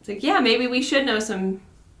food, it's like, yeah, maybe we should know some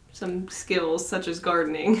skills such as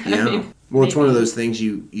gardening. Yeah. I mean, well, it's one of those things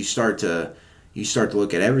you start to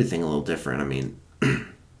look at everything a little different. I mean,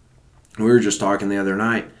 we were just talking the other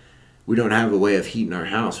night. We don't have a way of heating our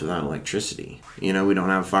house without electricity. You know, we don't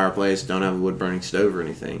have a fireplace, don't have a wood-burning stove or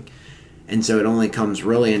anything. And so it only comes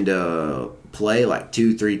really into play like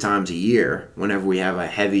 2-3 times a year whenever we have a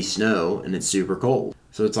heavy snow and it's super cold.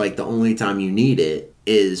 So it's like the only time you need it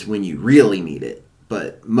is when you really need it.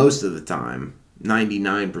 But most of the time,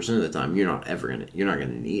 99% of the time, you're not going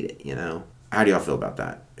to need it, you know? How do y'all feel about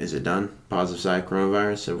that? Is it done? Positive side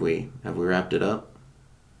coronavirus? Have we wrapped it up?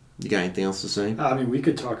 You got anything else to say? I mean, we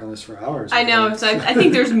could talk on this for hours. I know. So I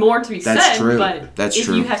think there's more to be that's said. True. But that's if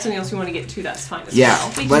true. you have something else you want to get to, that's fine as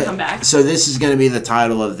well. We can come back. So this is going to be the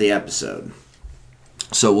title of the episode.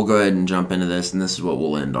 So we'll go ahead and jump into this, and this is what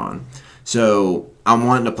we'll end on. So I'm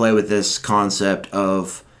wanting to play with this concept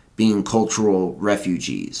of being cultural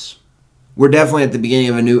refugees. We're definitely at the beginning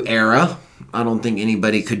of a new era. I don't think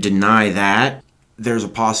anybody could deny that. There's a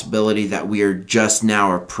possibility that we are just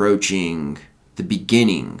now approaching the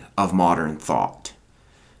beginning of modern thought.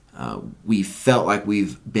 We felt like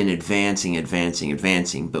we've been advancing,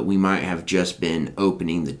 but we might have just been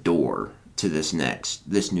opening the door to this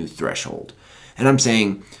new threshold. And I'm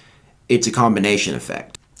saying it's a combination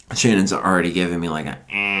effect. Shannon's already giving me like a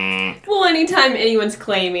Well, anytime anyone's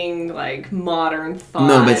claiming like modern thought.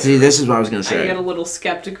 No, but see, this is what I was going to say. I get a little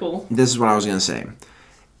skeptical. This is what I was going to say.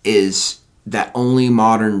 Is that only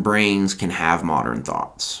modern brains can have modern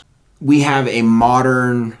thoughts. We have a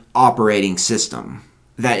modern operating system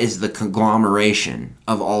that is the conglomeration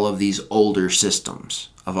of all of these older systems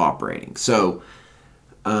of operating. So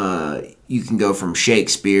you can go from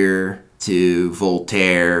Shakespeare to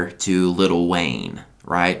Voltaire to Lil Wayne,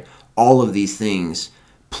 right? All of these things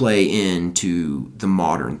play into the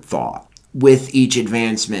modern thought. With each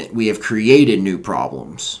advancement, we have created new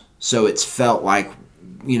problems. So it's felt like,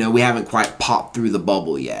 we haven't quite popped through the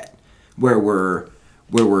bubble yet, where we're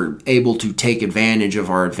able to take advantage of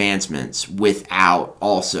our advancements without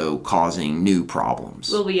also causing new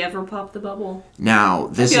problems. Will we ever pop the bubble? Now,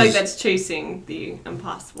 I feel like that's chasing the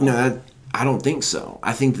impossible. No, I don't think so.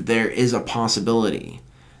 I think that there is a possibility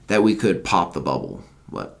that we could pop the bubble.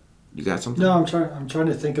 What? You got something? No, I'm trying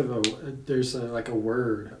to think of there's a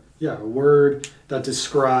word. Yeah, a word that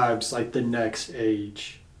describes like the next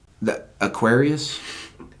age. The Aquarius?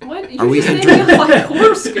 What? You're just thinking of like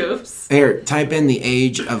horoscopes. Here, type in the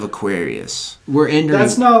age of Aquarius. We're entering...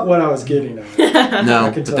 That's not what I was getting at.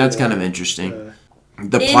 No, but that's kind of interesting.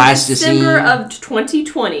 The in Pleistocene... December of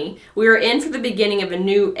 2020, we are in for the beginning of a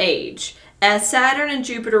new age, as Saturn and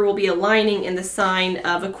Jupiter will be aligning in the sign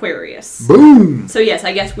of Aquarius. Boom! So yes,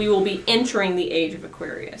 I guess we will be entering the age of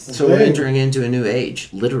Aquarius. So we're entering into a new age,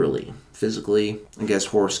 literally, physically, I guess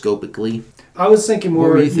horoscopically. I was thinking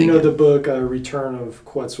more, thinking? The book Return of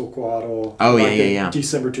Quetzalcoatl. Oh, yeah.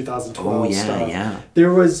 December 2012 stuff. Yeah.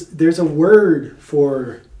 There's a word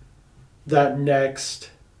for that next...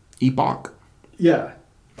 Epoch? Yeah.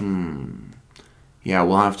 Yeah,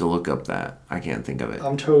 we'll have to look up that. I can't think of it.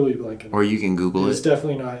 I'm totally blanking. Or you can Google it. It's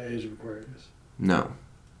definitely not Age of Aquarius. No.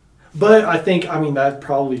 But I think, that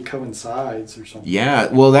probably coincides or something.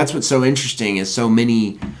 Yeah, well, that's what's so interesting is so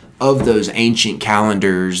many of those ancient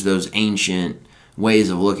calendars, those ancient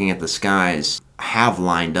ways of looking at the skies have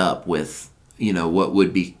lined up with, what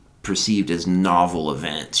would be perceived as novel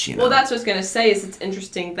events, Well, that's what I was going to say is it's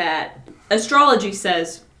interesting that astrology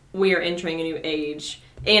says we are entering a new age.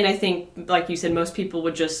 And I think, like you said, most people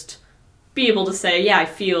would just be able to say, yeah, I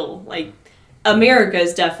feel like America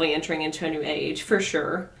is definitely entering into a new age, for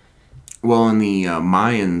sure. Well, in the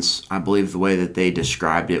Mayans, I believe the way that they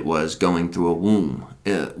described it was going through a womb.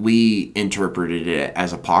 We interpreted it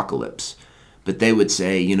as apocalypse. But they would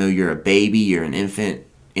say, you're a baby, you're an infant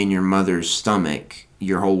in your mother's stomach.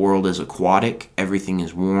 Your whole world is aquatic, everything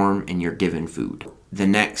is warm, and you're given food. The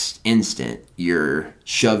next instant, you're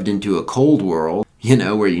shoved into a cold world,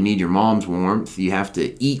 where you need your mom's warmth. You have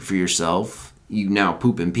to eat for yourself. You now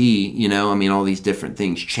poop and pee, all these different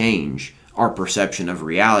things change. Our perception of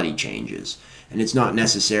reality changes. And it's not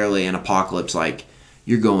necessarily an apocalypse like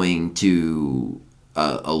you're going to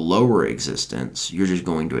a lower existence. You're just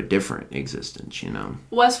going to a different existence,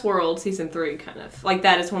 Westworld season 3 kind of. Like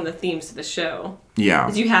that is one of the themes of the show. Yeah.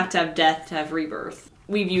 Because you have to have death to have rebirth.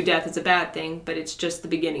 We view death as a bad thing, but it's just the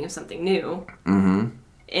beginning of something new. Mm-hmm.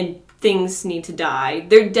 And things need to die.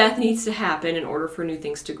 Their death needs to happen in order for new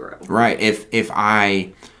things to grow. Right. If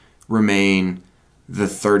I remain the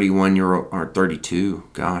 31-year-old or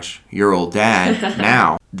 32-year-old dad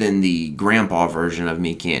now, then the grandpa version of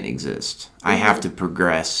me can't exist. I have to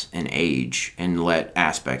progress and age and let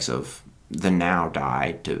aspects of the now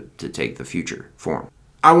die to take the future form.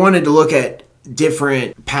 I wanted to look at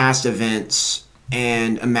different past events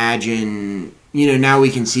and imagine, now we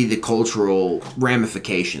can see the cultural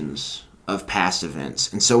ramifications of past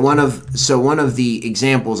events. And so one of the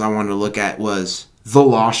examples I wanted to look at was the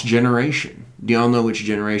Lost Generation. Do y'all know which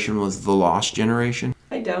generation was the Lost Generation?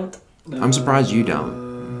 I don't. I'm surprised you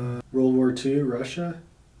don't. World War II, Russia?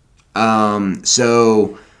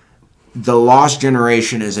 So the Lost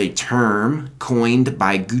Generation is a term coined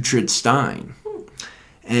by Gertrude Stein.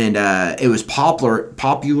 And it was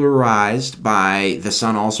popularized by The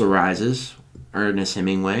Sun Also Rises, Ernest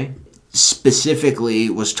Hemingway.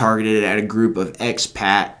 Specifically was targeted at a group of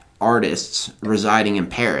expat artists residing in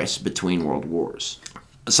Paris between world wars.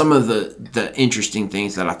 Some of the interesting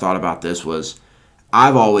things that I thought about this was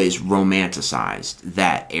I've always romanticized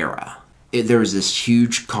that era. There was this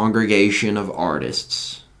huge congregation of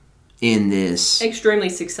artists in this... Extremely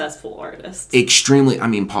successful artists.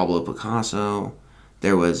 Pablo Picasso.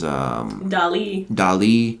 There was...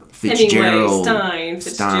 Dali, Fitzgerald. Hemingway,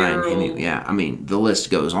 Fitzgerald. The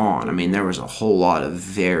list goes on. There was a whole lot of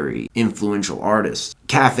very influential artists.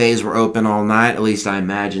 Cafes were open all night, at least I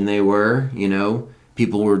imagine they were,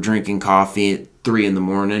 People were drinking coffee at 3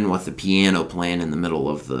 a.m. with the piano playing in the middle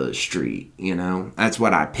of the street, That's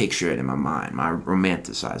what I picture it in my mind, my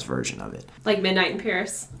romanticized version of it. Like Midnight in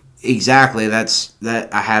Paris? Exactly.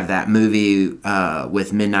 I have that movie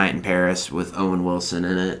with Midnight in Paris with Owen Wilson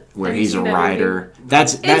in it, where he's a writer.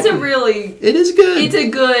 It is good. It's a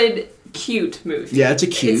good, cute movie. Yeah, it's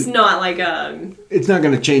It's not like It's not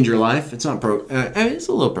going to change your life. It's not it's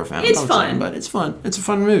a little profound. It's fun, but it's fun. It's a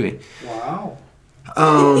fun movie. Wow.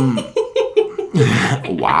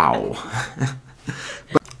 Wow.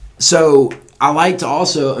 So I like to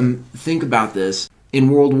also think about this. In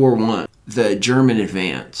World War I, the German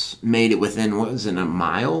advance made it within, what was it, a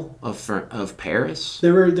mile of Paris?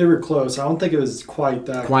 They were close. I don't think it was quite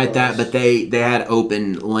that close. But they had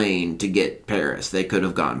open lane to get Paris. They could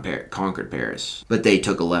have conquered Paris. But they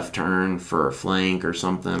took a left turn for a flank or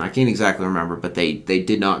something. I can't exactly remember, but they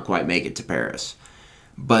did not quite make it to Paris.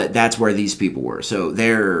 But that's where these people were. So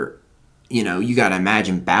they're, you got to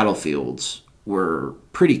imagine battlefields were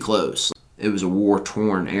pretty close. It was a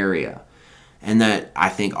war-torn area. And that, I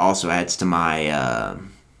think, also adds to my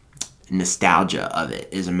nostalgia of it,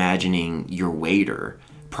 is imagining your waiter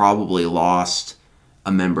probably lost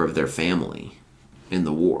a member of their family in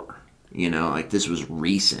the war. Like this was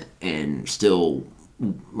recent and still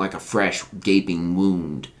like a fresh gaping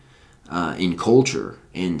wound in culture,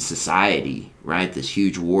 in society, right? This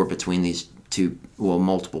huge war between these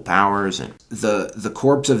multiple powers. And the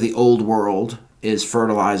corpse of the old world is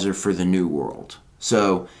fertilizer for the new world.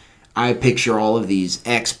 So I picture all of these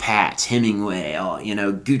expats, Hemingway,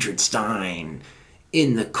 Gertrude Stein,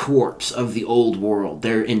 in the corpse of the old world.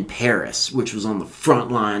 They're in Paris, which was on the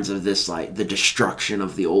front lines of this, like, the destruction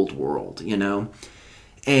of the old world,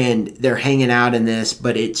 And they're hanging out in this,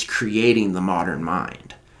 but it's creating the modern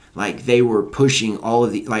mind. Like, they were pushing all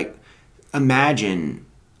of the, like, imagine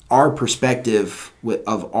our perspective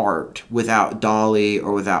of art without Dali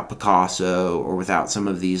or without Picasso or without some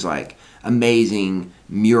of these, like, amazing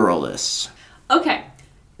muralists. Okay.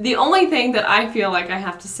 The only thing that I feel like I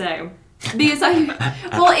have to say, because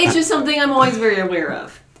it's just something I'm always very aware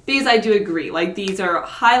of. Because I do agree, like, these are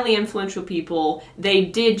highly influential people. They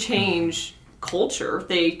did change culture.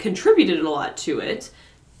 They contributed a lot to it.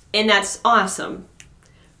 And that's awesome.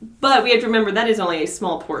 But we have to remember that is only a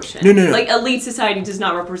small portion. No. Like, elite society does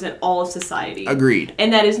not represent all of society. Agreed.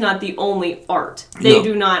 And that is not the only art. They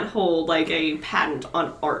do not hold, like, a patent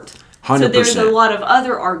on art. 100%. So there's a lot of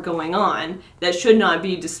other art going on that should not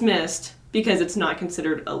be dismissed because it's not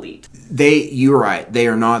considered elite. You're right. They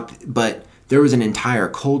are not, but there was an entire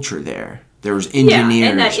culture there. There was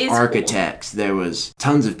engineers, architects. Cool. There was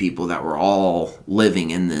tons of people that were all living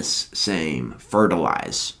in this same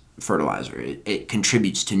fertilizer. It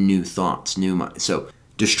contributes to new thoughts, new minds. So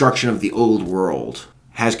destruction of the old world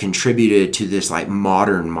has contributed to this, like,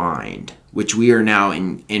 modern mind, which we are now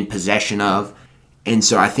in possession of. And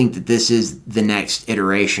so I think that this is the next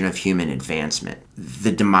iteration of human advancement.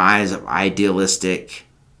 The demise of idealistic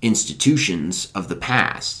institutions of the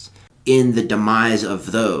past. In the demise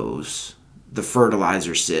of those, the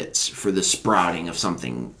fertilizer sits for the sprouting of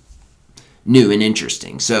something new and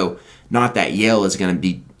interesting. So not that Yale is going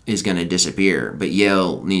to disappear, but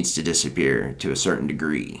Yale needs to disappear to a certain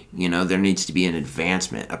degree. There needs to be an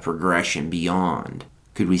advancement, a progression beyond,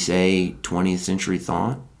 could we say, 20th century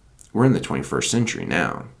thought? We're in the 21st century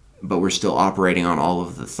now, but we're still operating on all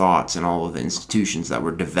of the thoughts and all of the institutions that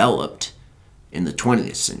were developed in the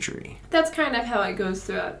 20th century. That's kind of how it goes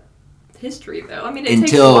throughout history, though. I mean, it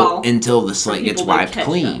takes a while until the slate gets wiped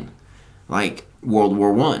clean. Like World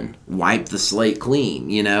War I, wiped the slate clean.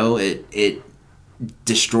 It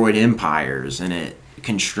destroyed empires and it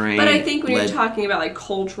constrained. But I think when you're talking about, like,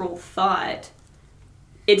 cultural thought,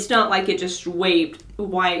 it's not like it just wiped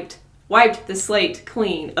the slate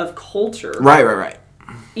clean of culture. Right.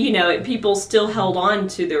 People still held on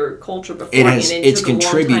to their culture beforehand, and it took a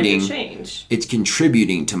long time to change. It's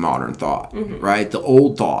contributing to modern thought, right? The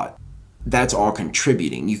old thought, that's all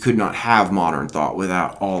contributing. You could not have modern thought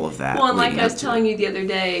without all of that. Well, and like I was telling you the other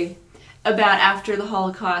day about after the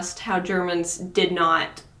Holocaust, how Germans did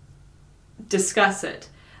not discuss it.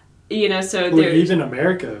 Even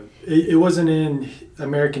America, it wasn't in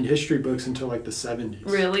American history books until like the 70s.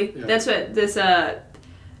 Really? Yeah. That's what this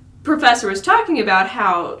professor was talking about,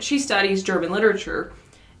 how she studies German literature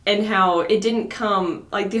and how it didn't come,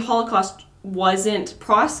 like, the Holocaust wasn't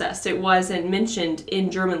processed. It wasn't mentioned in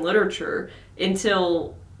German literature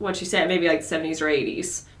until, what she said, maybe like the 70s or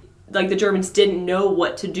 80s. Like, the Germans didn't know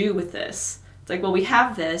what to do with this. It's like, well, we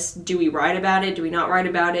have this. Do we write about it? Do we not write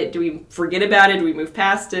about it? Do we forget about it? Do we move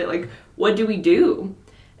past it? Like, what do we do?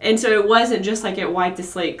 And so it wasn't just like it wiped the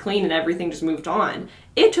slate clean and everything just moved on.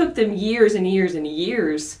 It took them years and years and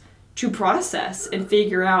years to process and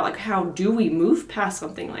figure out, like, how do we move past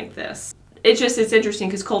something like this? It's interesting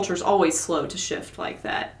because culture is always slow to shift like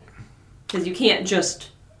that. Because you can't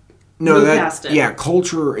just move past it. Yeah,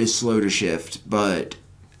 culture is slow to shift, but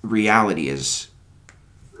reality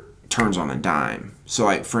turns on a dime. So,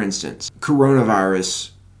 like, for instance,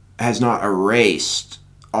 coronavirus has not erased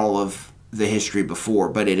all of the history before,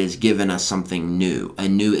 but it has given us something new, a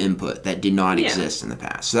new input that did not exist in the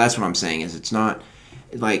past. So that's what I'm saying, is it's not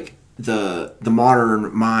like the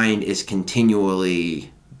modern mind is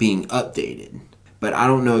continually being updated. But I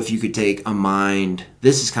don't know if you could take a mind.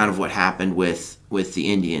 This is kind of what happened with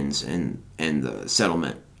the Indians and the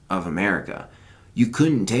settlement of America. You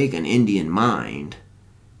couldn't take an Indian mind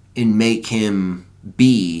and make him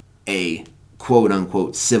be a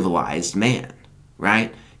quote-unquote civilized man,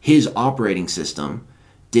 right? His operating system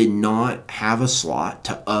did not have a slot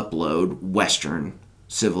to upload Western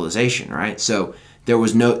civilization, right? So there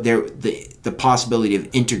was the possibility of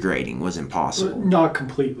integrating was impossible. Not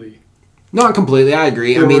completely. Not completely, I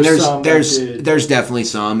agree. I mean, there's definitely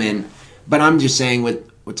some, but I'm just saying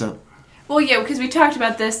what's up. Well, yeah, because we talked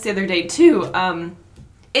about this the other day too.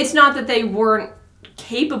 It's not that they weren't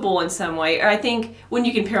capable in some way. I think when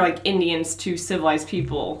you compare like Indians to civilized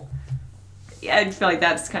people, I feel like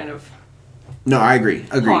that's kind of I agree.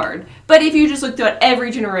 hard. But if you just looked at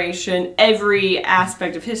every generation, every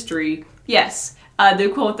aspect of history, yes. The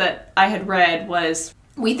quote that I had read was,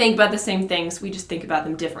 we think about the same things, we just think about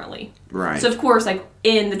them differently. Right. So of course, like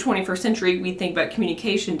in the 21st century, we think about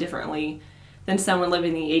communication differently than someone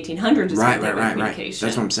living in the 1800s is thinking about communication.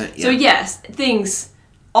 That's what I'm saying. Yeah. So yes, things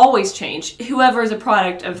always change. Whoever is a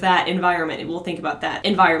product of that environment will think about that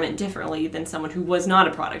environment differently than someone who was not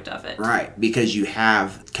a product of it. Right, because you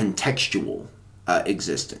have contextual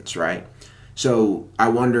existence, right? So I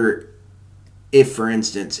wonder if, for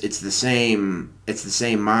instance, it's the same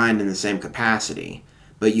mind and the same capacity,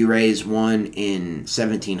 but you raise one in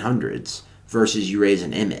 1700s versus you raise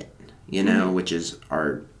an Emmett, which is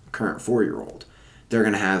our current 4-year-old. They're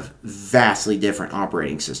going to have vastly different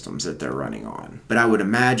operating systems that they're running on. But I would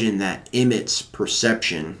imagine that Emmett's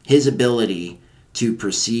perception, his ability to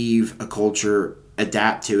perceive a culture,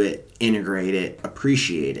 adapt to it, integrate it,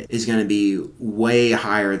 appreciate it, is going to be way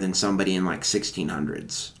higher than somebody in like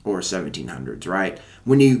 1600s or 1700s, right?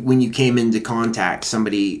 When you came into contact,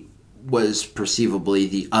 somebody was perceivably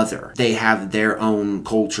the other. They have their own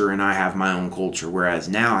culture and I have my own culture, whereas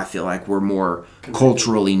now I feel like we're more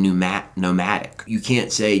culturally nomadic. You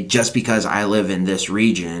can't say just because I live in this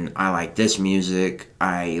region, I like this music,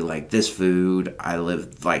 I like this food, I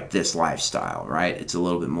live like this lifestyle, right? It's a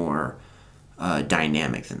little bit more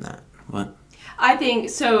dynamic than that. What? I think,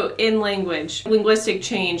 so in language, linguistic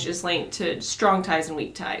change is linked to strong ties and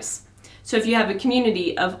weak ties. So if you have a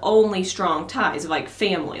community of only strong ties, of like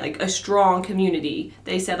family, like a strong community,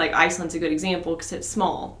 they said like Iceland's a good example because it's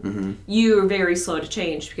small. Mm-hmm. You're very slow to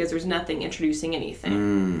change because there's nothing introducing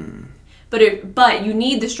anything. But you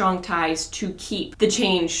need the strong ties to keep the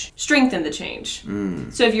change, strengthen the change.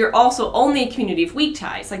 So if you're also only a community of weak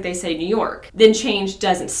ties, like they say in New York, then change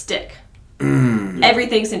doesn't stick.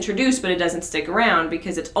 Everything's introduced, but it doesn't stick around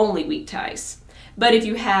because it's only weak ties. But if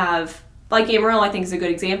you have, like Amarillo, I think is a good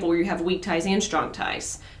example where you have weak ties and strong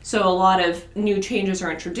ties. So a lot of new changes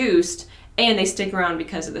are introduced and they stick around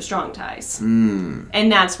because of the strong ties.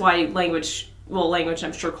 And that's why language,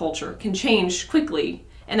 I'm sure culture, can change quickly.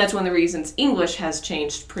 And that's one of the reasons English has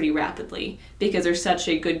changed pretty rapidly, because there's such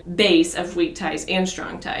a good base of weak ties and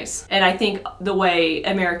strong ties. And I think the way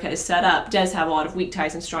America is set up does have a lot of weak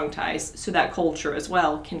ties and strong ties, so that culture as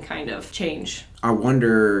well can kind of change. I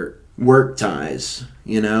wonder, work ties,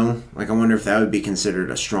 like I wonder if that would be considered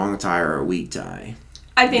a strong tie or a weak tie.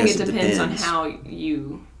 I think it depends on how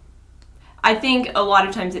you... I think a lot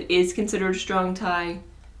of times it is considered a strong tie,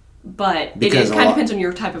 but it kind of depends on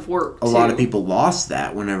your type of work, too. A lot of people lost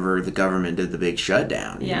that whenever the government did the big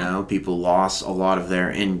shutdown, you know? People lost a lot of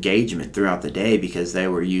their engagement throughout the day because they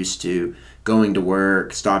were used to going to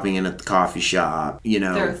work, stopping in at the coffee shop,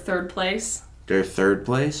 Their third place? Their third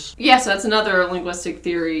place? Yeah, so that's another linguistic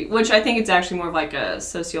theory, which I think it's actually more of like a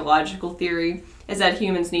sociological theory, is that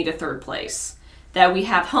humans need a third place. That we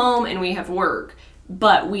have home and we have work,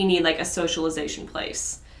 but we need like a socialization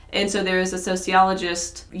place. And so there was a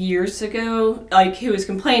sociologist years ago, who was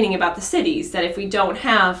complaining about the cities, that if we don't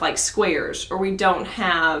have like squares, or we don't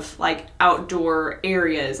have like outdoor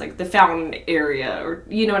areas, like the fountain area, or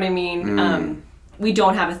you know what I mean? We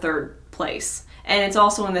don't have a third place. And it's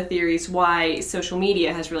also one of the theories why social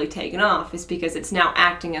media has really taken off, is because it's now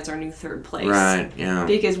acting as our new third place. Right, yeah.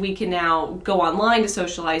 Because we can now go online to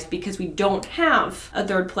socialize because we don't have a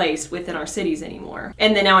third place within our cities anymore.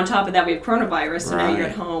 And then now on top of that we have coronavirus, so now you're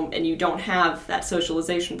at home and you don't have that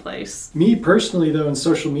socialization place. Me personally though, in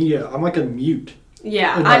social media, I'm like a mute.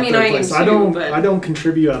 Yeah, I mean, I am too, but... I don't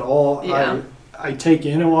contribute at all. Yeah. I take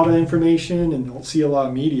in a lot of information and see a lot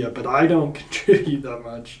of media, but I don't contribute that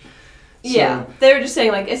much. So, yeah, they were just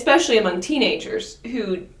saying, like, especially among teenagers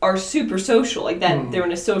who are super social, like that, they're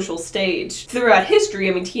in a social stage. Throughout history,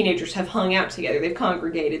 I mean, teenagers have hung out together, they've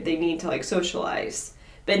congregated, they need to, like, socialize.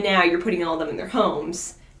 But now you're putting all of them in their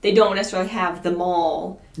homes. They don't necessarily have the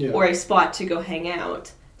mall or a spot to go hang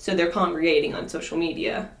out, so they're congregating on social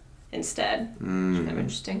media instead. Which is kind of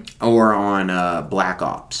interesting. Or on Black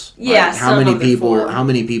Ops. Yeah, like, how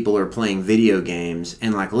many people are playing video games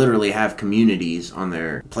and like literally have communities on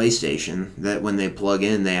their PlayStation that when they plug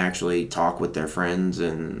in they actually talk with their friends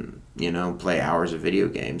and, you know, play hours of video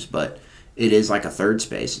games, but it is like a third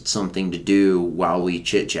space. It's something to do while we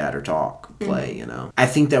chit chat or talk, play, you know. I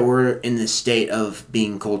think that we're in this state of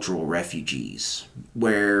being cultural refugees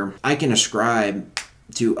where I can ascribe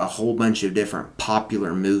to a whole bunch of different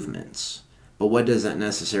popular movements. But what does that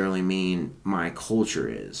necessarily mean my culture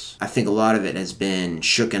is? I think a lot of it has been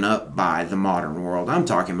shooken up by the modern world. I'm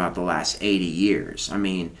talking about the last 80 years. I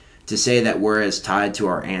mean, to say that we're as tied to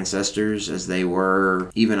our ancestors as they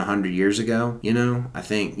were even 100 years ago, you know? I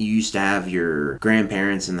think you used to have your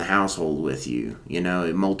grandparents in the household with you, you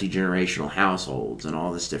know, multi-generational households and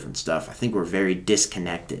all this different stuff. I think we're very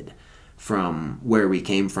disconnected from where we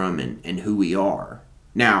came from and who we are.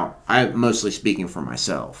 Now, I'm mostly speaking for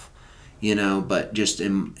myself, you know, but just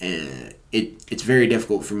it's very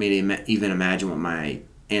difficult for me to even imagine what my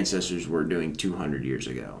ancestors were doing 200 years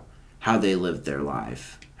ago, how they lived their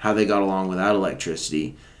life, how they got along without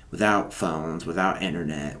electricity, without phones, without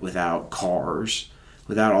internet, without cars,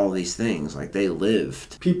 without all these things. Like, they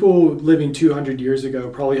lived. People living 200 years ago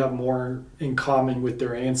probably have more in common with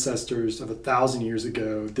their ancestors of 1,000 years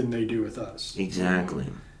ago than they do with us. Exactly.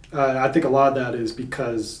 I think a lot of that is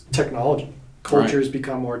because technology. Cultures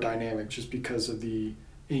become more dynamic just because of the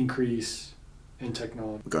increase in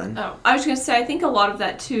technology. Go ahead. Oh, I was going to say, I think a lot of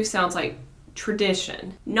that, too, sounds like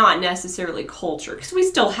tradition, not necessarily culture. Because we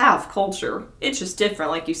still have culture. It's just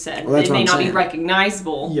different, like you said. Well, it may not be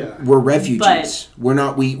recognizable. Yeah. We're refugees. We're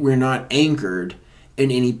not anchored in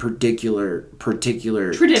any particular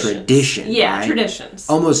tradition. Yeah, right? traditions.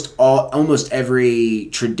 Almost every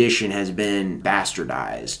tradition has been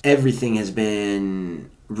bastardized. Everything has been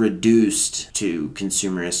reduced to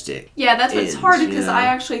consumeristic. Yeah, that's what's hard, because you know? I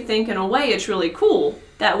actually think in a way it's really cool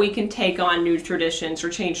that we can take on new traditions or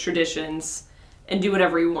change traditions and do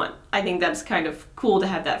whatever we want. I think that's kind of cool to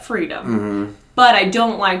have that freedom. Mm-hmm. But I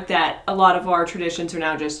don't like that a lot of our traditions are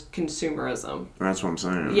now just consumerism. That's what I'm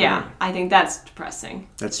saying. Yeah, I think that's depressing.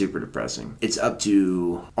 That's super depressing. It's up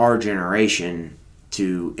to our generation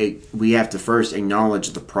we have to first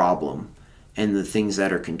acknowledge the problem and the things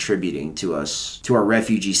that are contributing to our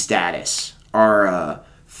refugee status, our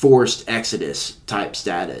forced exodus type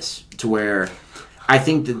status, to where I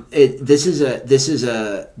think that this is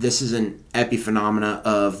an epiphenomena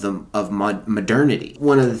of modernity.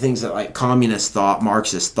 One of the things that like communist thought,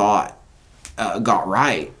 Marxist thought, got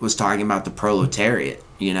right was talking about the proletariat.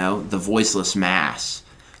 You know, the voiceless mass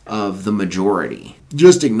of the majority.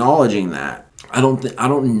 Just acknowledging that. I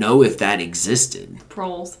don't know if that existed.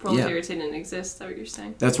 Proletariat didn't exist. Is that what you're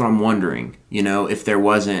saying? That's what I'm wondering. You know, if there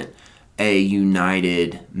wasn't a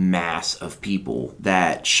united mass of people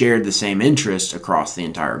that shared the same interests across the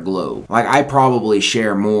entire globe. Like, I probably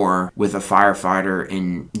share more with a firefighter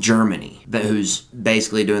in Germany who's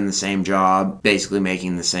basically doing the same job, basically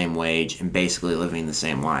making the same wage, and basically living the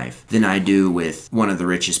same life than I do with one of the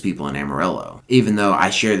richest people in Amarillo. Even though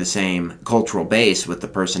I share the same cultural base with the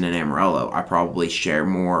person in Amarillo, I probably share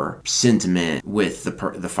more sentiment with the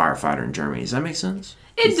firefighter in Germany. Does that make sense?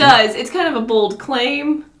 It does. It's kind of a bold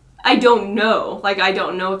claim. I don't know. Like, I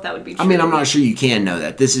don't know if that would be true. I mean, I'm not sure you can know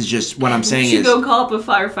that. This is just what I'm saying. You should go call up a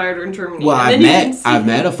firefighter in Germany. Well, I've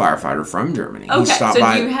met a firefighter from Germany. Okay, do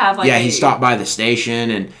you have like he stopped by the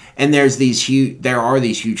station, and there are these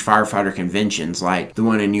huge firefighter conventions, like the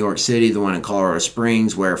one in New York City, the one in Colorado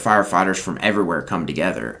Springs, where firefighters from everywhere come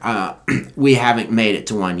together. We haven't made it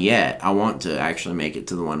to one yet. I want to actually make it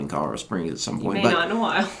to the one in Colorado Springs at some point. Not in a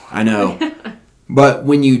while. I know. But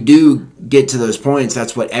when you do get to those points,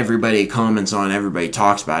 that's what everybody comments on, everybody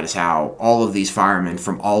talks about, is how all of these firemen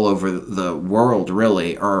from all over the world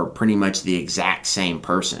really are pretty much the exact same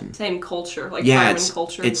person. Same culture, fireman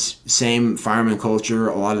culture. It's same fireman culture,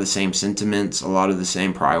 a lot of the same sentiments, a lot of the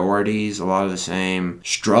same priorities, a lot of the same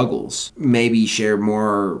struggles. Maybe share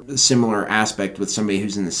more similar aspect with somebody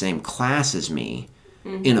who's in the same class as me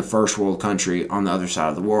in a first world country on the other side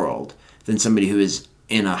of the world than somebody who is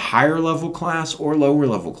in a higher level class or lower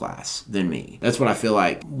level class than me. That's what I feel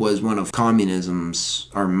like was one of communism's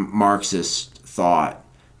or Marxist thought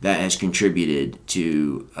that has contributed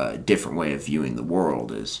to a different way of viewing the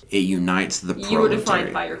world. Is it unites the proletariat. You were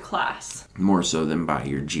defined by your class. More so than by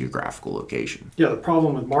your geographical location. Yeah, the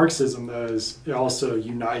problem with Marxism, though, is it also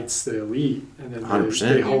unites the elite, and then 100%.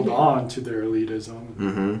 they hold on to their elitism.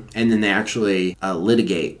 Mm-hmm. And then they actually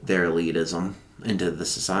litigate their elitism into the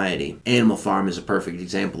society. Animal Farm is a perfect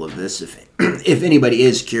example of this. If anybody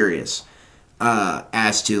is curious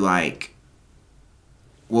as to, like,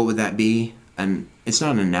 what would that be? And it's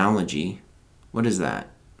not an analogy. What is that?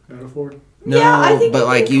 Metaphor? No, Yeah, I think but you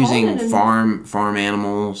like can call using it farm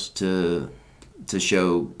animals to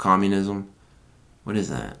show communism. What is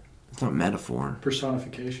that? It's not metaphor.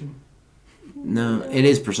 Personification? No, it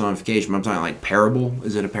is personification. But I'm talking like parable.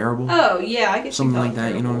 Is it a parable? Oh, yeah, I guess Something like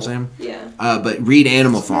that. You know what I'm saying? Yeah. But read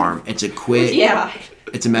Animal Farm. It's a quick. Yeah.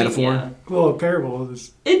 It's a metaphor. Yeah. Well, a parable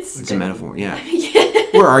is... It's a metaphor. Yeah. Yeah.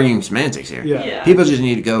 We're arguing semantics here. Yeah. Yeah. People just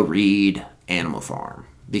need to go read Animal Farm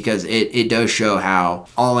because it does show how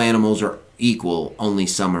all animals are equal, only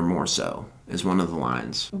some are more so, is one of the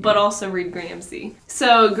lines. But also read Gramsci.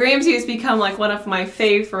 So Gramsci has become like one of my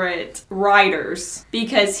favorite writers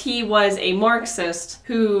because he was a Marxist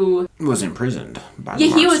who Was imprisoned by the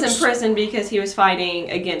he was Marxists. in prison because he was fighting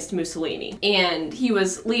against Mussolini. And he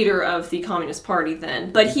was leader of the Communist Party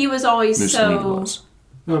then. But he was always Mussolini was.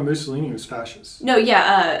 No, Mussolini was fascist. No,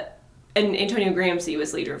 yeah, and Antonio Gramsci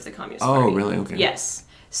was leader of the Communist Party. Oh, really? Okay. Yes.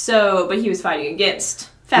 So, but he was fighting against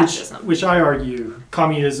fascism. Which I argue,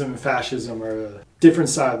 communism and fascism are a different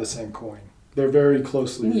side of the same coin. They're very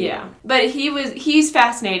closely related. Yeah, but he's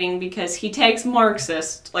fascinating because he takes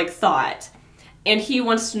Marxist like thought, and he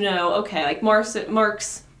wants to know, okay, like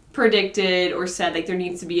Marx predicted or said like there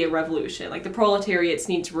needs to be a revolution, like the proletariats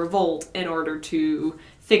need to revolt in order to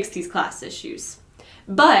fix these class issues.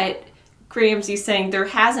 But Gramsci's saying there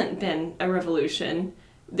hasn't been a revolution.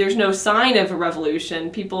 There's no sign of a revolution.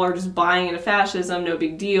 People are just buying into fascism, no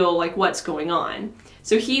big deal, like what's going on.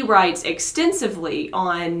 So he writes extensively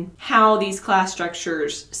on how these class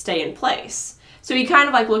structures stay in place. So he kind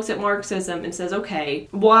of like looks at Marxism and says, okay,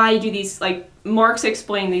 why do these, like Marx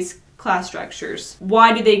explained these class structures.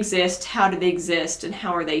 Why do they exist? How do they exist? And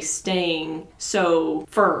how are they staying so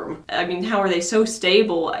firm? I mean, how are they so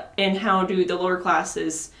stable? And how do the lower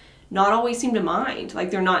classes not always seem to mind? Like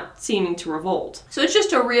they're not seeming to revolt. So it's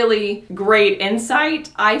just a really great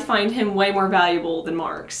insight. I find him way more valuable than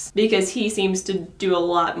Marx because he seems to do a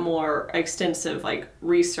lot more extensive like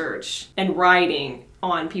research and writing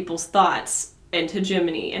on people's thoughts and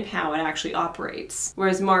hegemony and how it actually operates.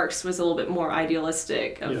 Whereas Marx was a little bit more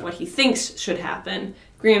idealistic of what he thinks should happen.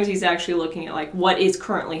 Gramsci's actually looking at like what is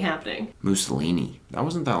currently happening. Mussolini. That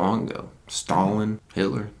wasn't that long ago. Stalin,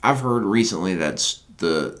 Hitler. I've heard recently that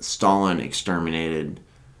the Stalin exterminated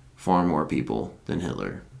far more people than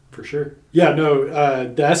Hitler. For sure. Yeah, no,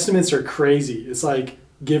 the estimates are crazy. It's like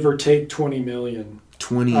give or take 20 million.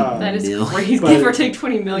 20 that is million. crazy. Give or take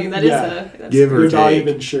 20 million. That is give or We're take. not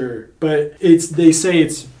even sure. But they say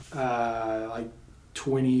it's like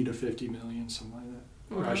 20 to 50 million, something like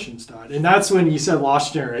that. Mm-hmm. Russians died. And that's when you said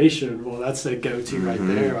lost generation. Well, that's the go-to right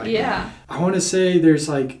there. Like, yeah. I want to say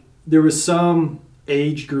there was some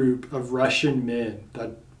age group of Russian men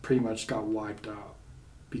that pretty much got wiped out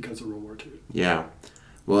because of World War II. Yeah.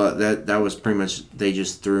 Well, that was pretty much, they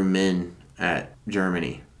just threw men at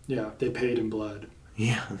Germany. Yeah, they paid in blood.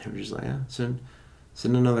 Yeah, they were just like, send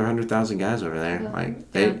another 100,000 guys over there. Yeah,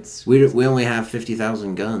 like we only have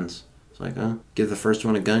 50,000 guns. It's like, give the first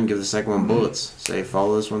one a gun, give the second one bullets. Say,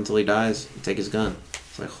 follow this one until he dies, take his gun.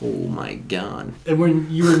 It's like, oh my God. And when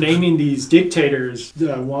you were naming these dictators,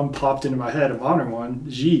 one popped into my head, a modern one,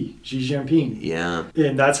 Xi Jinping. Yeah.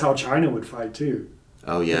 And that's how China would fight too.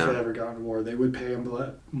 Oh yeah. If they ever got into war, they would pay in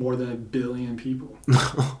blood. More than 1 billion people.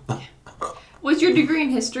 Was your degree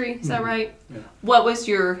in history? Is that right? Yeah. What was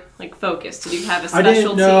your focus? Did you have a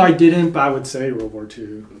specialty? I didn't, but I would say World War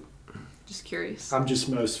II. Just curious. I'm just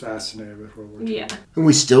most fascinated with World War II. Yeah. And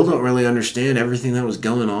we still don't really understand everything that was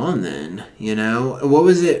going on then, you know? What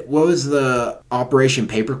was it? What was the Operation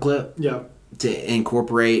Paperclip? Yeah. To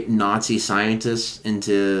incorporate Nazi scientists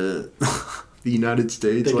into the United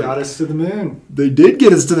States. They got us to the moon. They did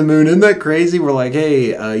get us to the moon. Isn't that crazy? We're like,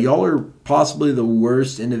 hey, y'all are possibly the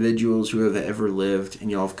worst individuals who have ever lived,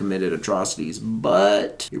 and y'all have committed atrocities,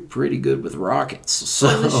 but you're pretty good with rockets. So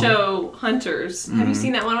On the show Hunters. Have you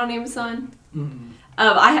seen that one on Amazon? Mm-hmm.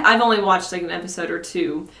 I've only watched like an episode or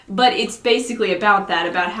two, but it's basically about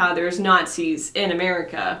how there's Nazis in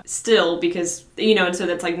America still because, and so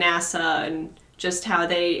that's like NASA and just how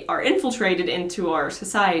they are infiltrated into our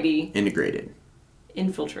society. integrated.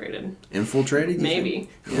 Infiltrated. Infiltrated? Maybe.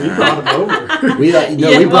 We brought them over. We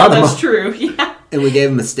brought them that's up. true. Yeah. And we gave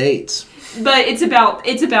them estates. But it's about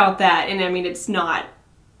that, and I mean, it's not,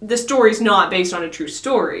 the story's not based on a true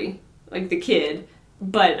story, like the kid,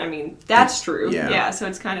 but I mean, that's true. Yeah, so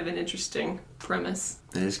it's kind of an interesting premise.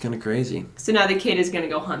 It is kind of crazy. So now the kid is going to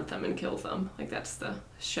go hunt them and kill them. Like, that's the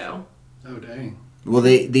show. Oh, dang. Well,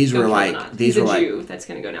 these were like... He's a Jew that's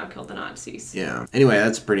going to go now kill the Nazis. Yeah. Anyway,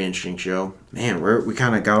 that's a pretty interesting show. Man, we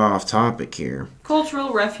kind of got off topic here.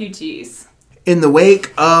 Cultural refugees. In the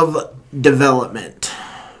wake of development,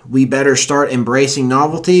 we better start embracing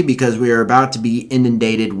novelty because we are about to be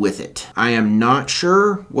inundated with it. I am not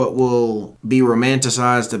sure what will be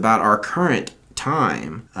romanticized about our current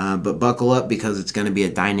time, but buckle up because it's going to be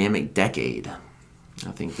a dynamic decade. I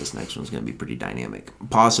think this next one's going to be pretty dynamic.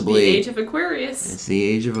 Possibly... The Age of Aquarius. It's the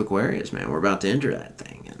Age of Aquarius, man. We're about to enter that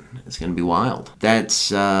thing, and it's going to be wild.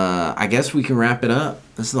 That's, I guess we can wrap it up.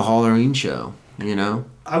 This is the Halloween show, you know?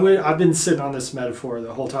 I've been sitting on this metaphor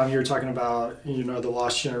the whole time. You were talking about, the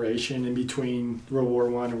lost generation in between World War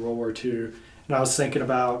I and World War II. And I was thinking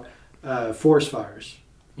about forest fires.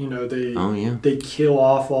 They kill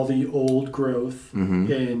off all the old growth,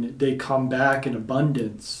 and they come back in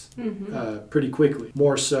abundance pretty quickly,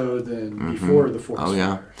 more so than before the forest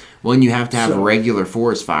fire. Well, and you have to have regular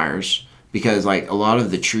forest fires because, like, a lot of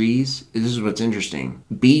the trees, this is what's interesting,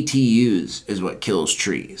 BTUs is what kills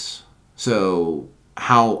trees. So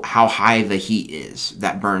how high the heat is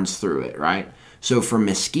that burns through it, right? So for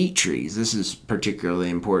mesquite trees, this is particularly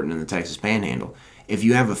important in the Texas Panhandle. If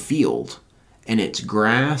you have a field and it's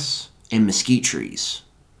grass and mesquite trees,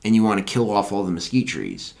 and you want to kill off all the mesquite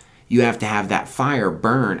trees, you have to have that fire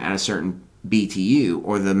burn at a certain BTU,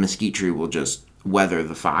 or the mesquite tree will just weather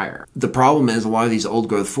the fire. The problem is a lot of these old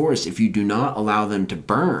growth forests, if you do not allow them to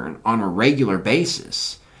burn on a regular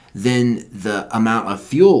basis, then the amount of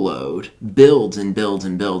fuel load builds and builds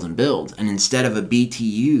and builds and builds. And instead of a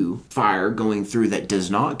BTU fire going through that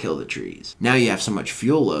does not kill the trees, now you have so much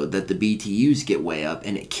fuel load that the BTUs get way up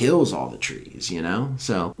and it kills all the trees,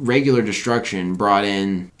 So regular destruction brought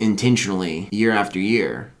in intentionally year after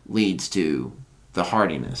year leads to the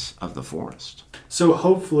hardiness of the forest. So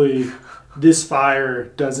hopefully this fire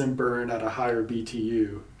doesn't burn at a higher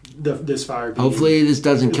BTU. This fire. Hopefully this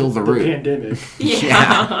doesn't kill the root. The pandemic.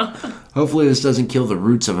 Yeah. Hopefully this doesn't kill the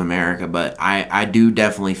roots of America, but I do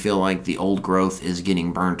definitely feel like the old growth is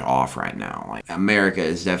getting burnt off right now. Like, America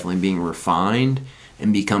is definitely being refined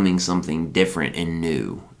and becoming something different and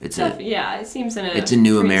new. It seems it's a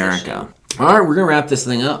new America. All right, we're gonna wrap this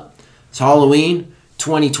thing up. It's Halloween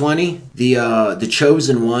 2020, the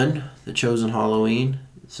chosen one, the chosen Halloween.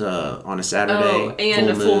 It's on a Saturday. And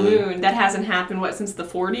a full moon. That hasn't happened, since the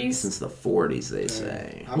 40s? Since the 40s, they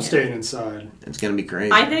say. I'm staying inside. It's going to be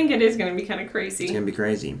crazy. I think it is going to be kind of crazy. It's going to be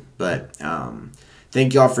crazy. But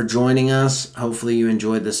thank y'all for joining us. Hopefully you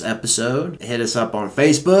enjoyed this episode. Hit us up on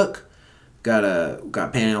Facebook. Got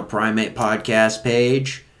Panhandle Primate podcast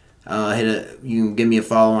page. You can give me a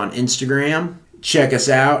follow on Instagram. Check us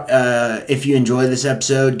out. If you enjoyed this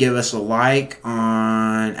episode, give us a like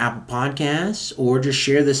on Apple Podcasts, or just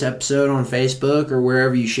share this episode on Facebook or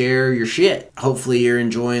wherever you share your shit. Hopefully you're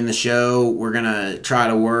enjoying the show. We're going to try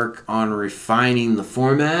to work on refining the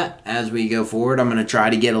format as we go forward. I'm going to try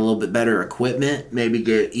to get a little bit better equipment, maybe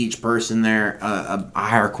get each person there a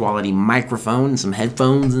higher quality microphone and some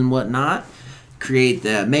headphones and whatnot.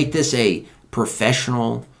 Make this a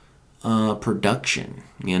professional production.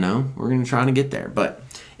 We're going to try to get there. But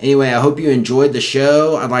anyway, I hope you enjoyed the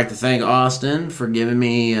show. I'd like to thank Austin for giving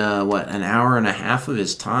me, an hour and a half of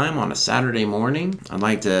his time on a Saturday morning. I'd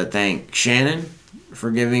like to thank Shannon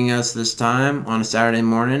for giving us this time on a Saturday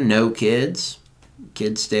morning. No kids.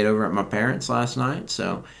 Kids stayed over at my parents' last night.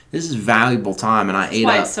 So this is valuable time, and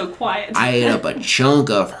it's so quiet. I ate up a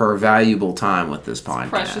chunk of her valuable time with this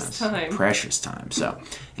podcast. Precious time. So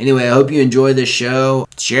anyway, I hope you enjoy this show.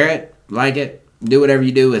 Share it, like it, do whatever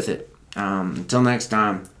you do with it. Until next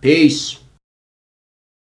time, peace.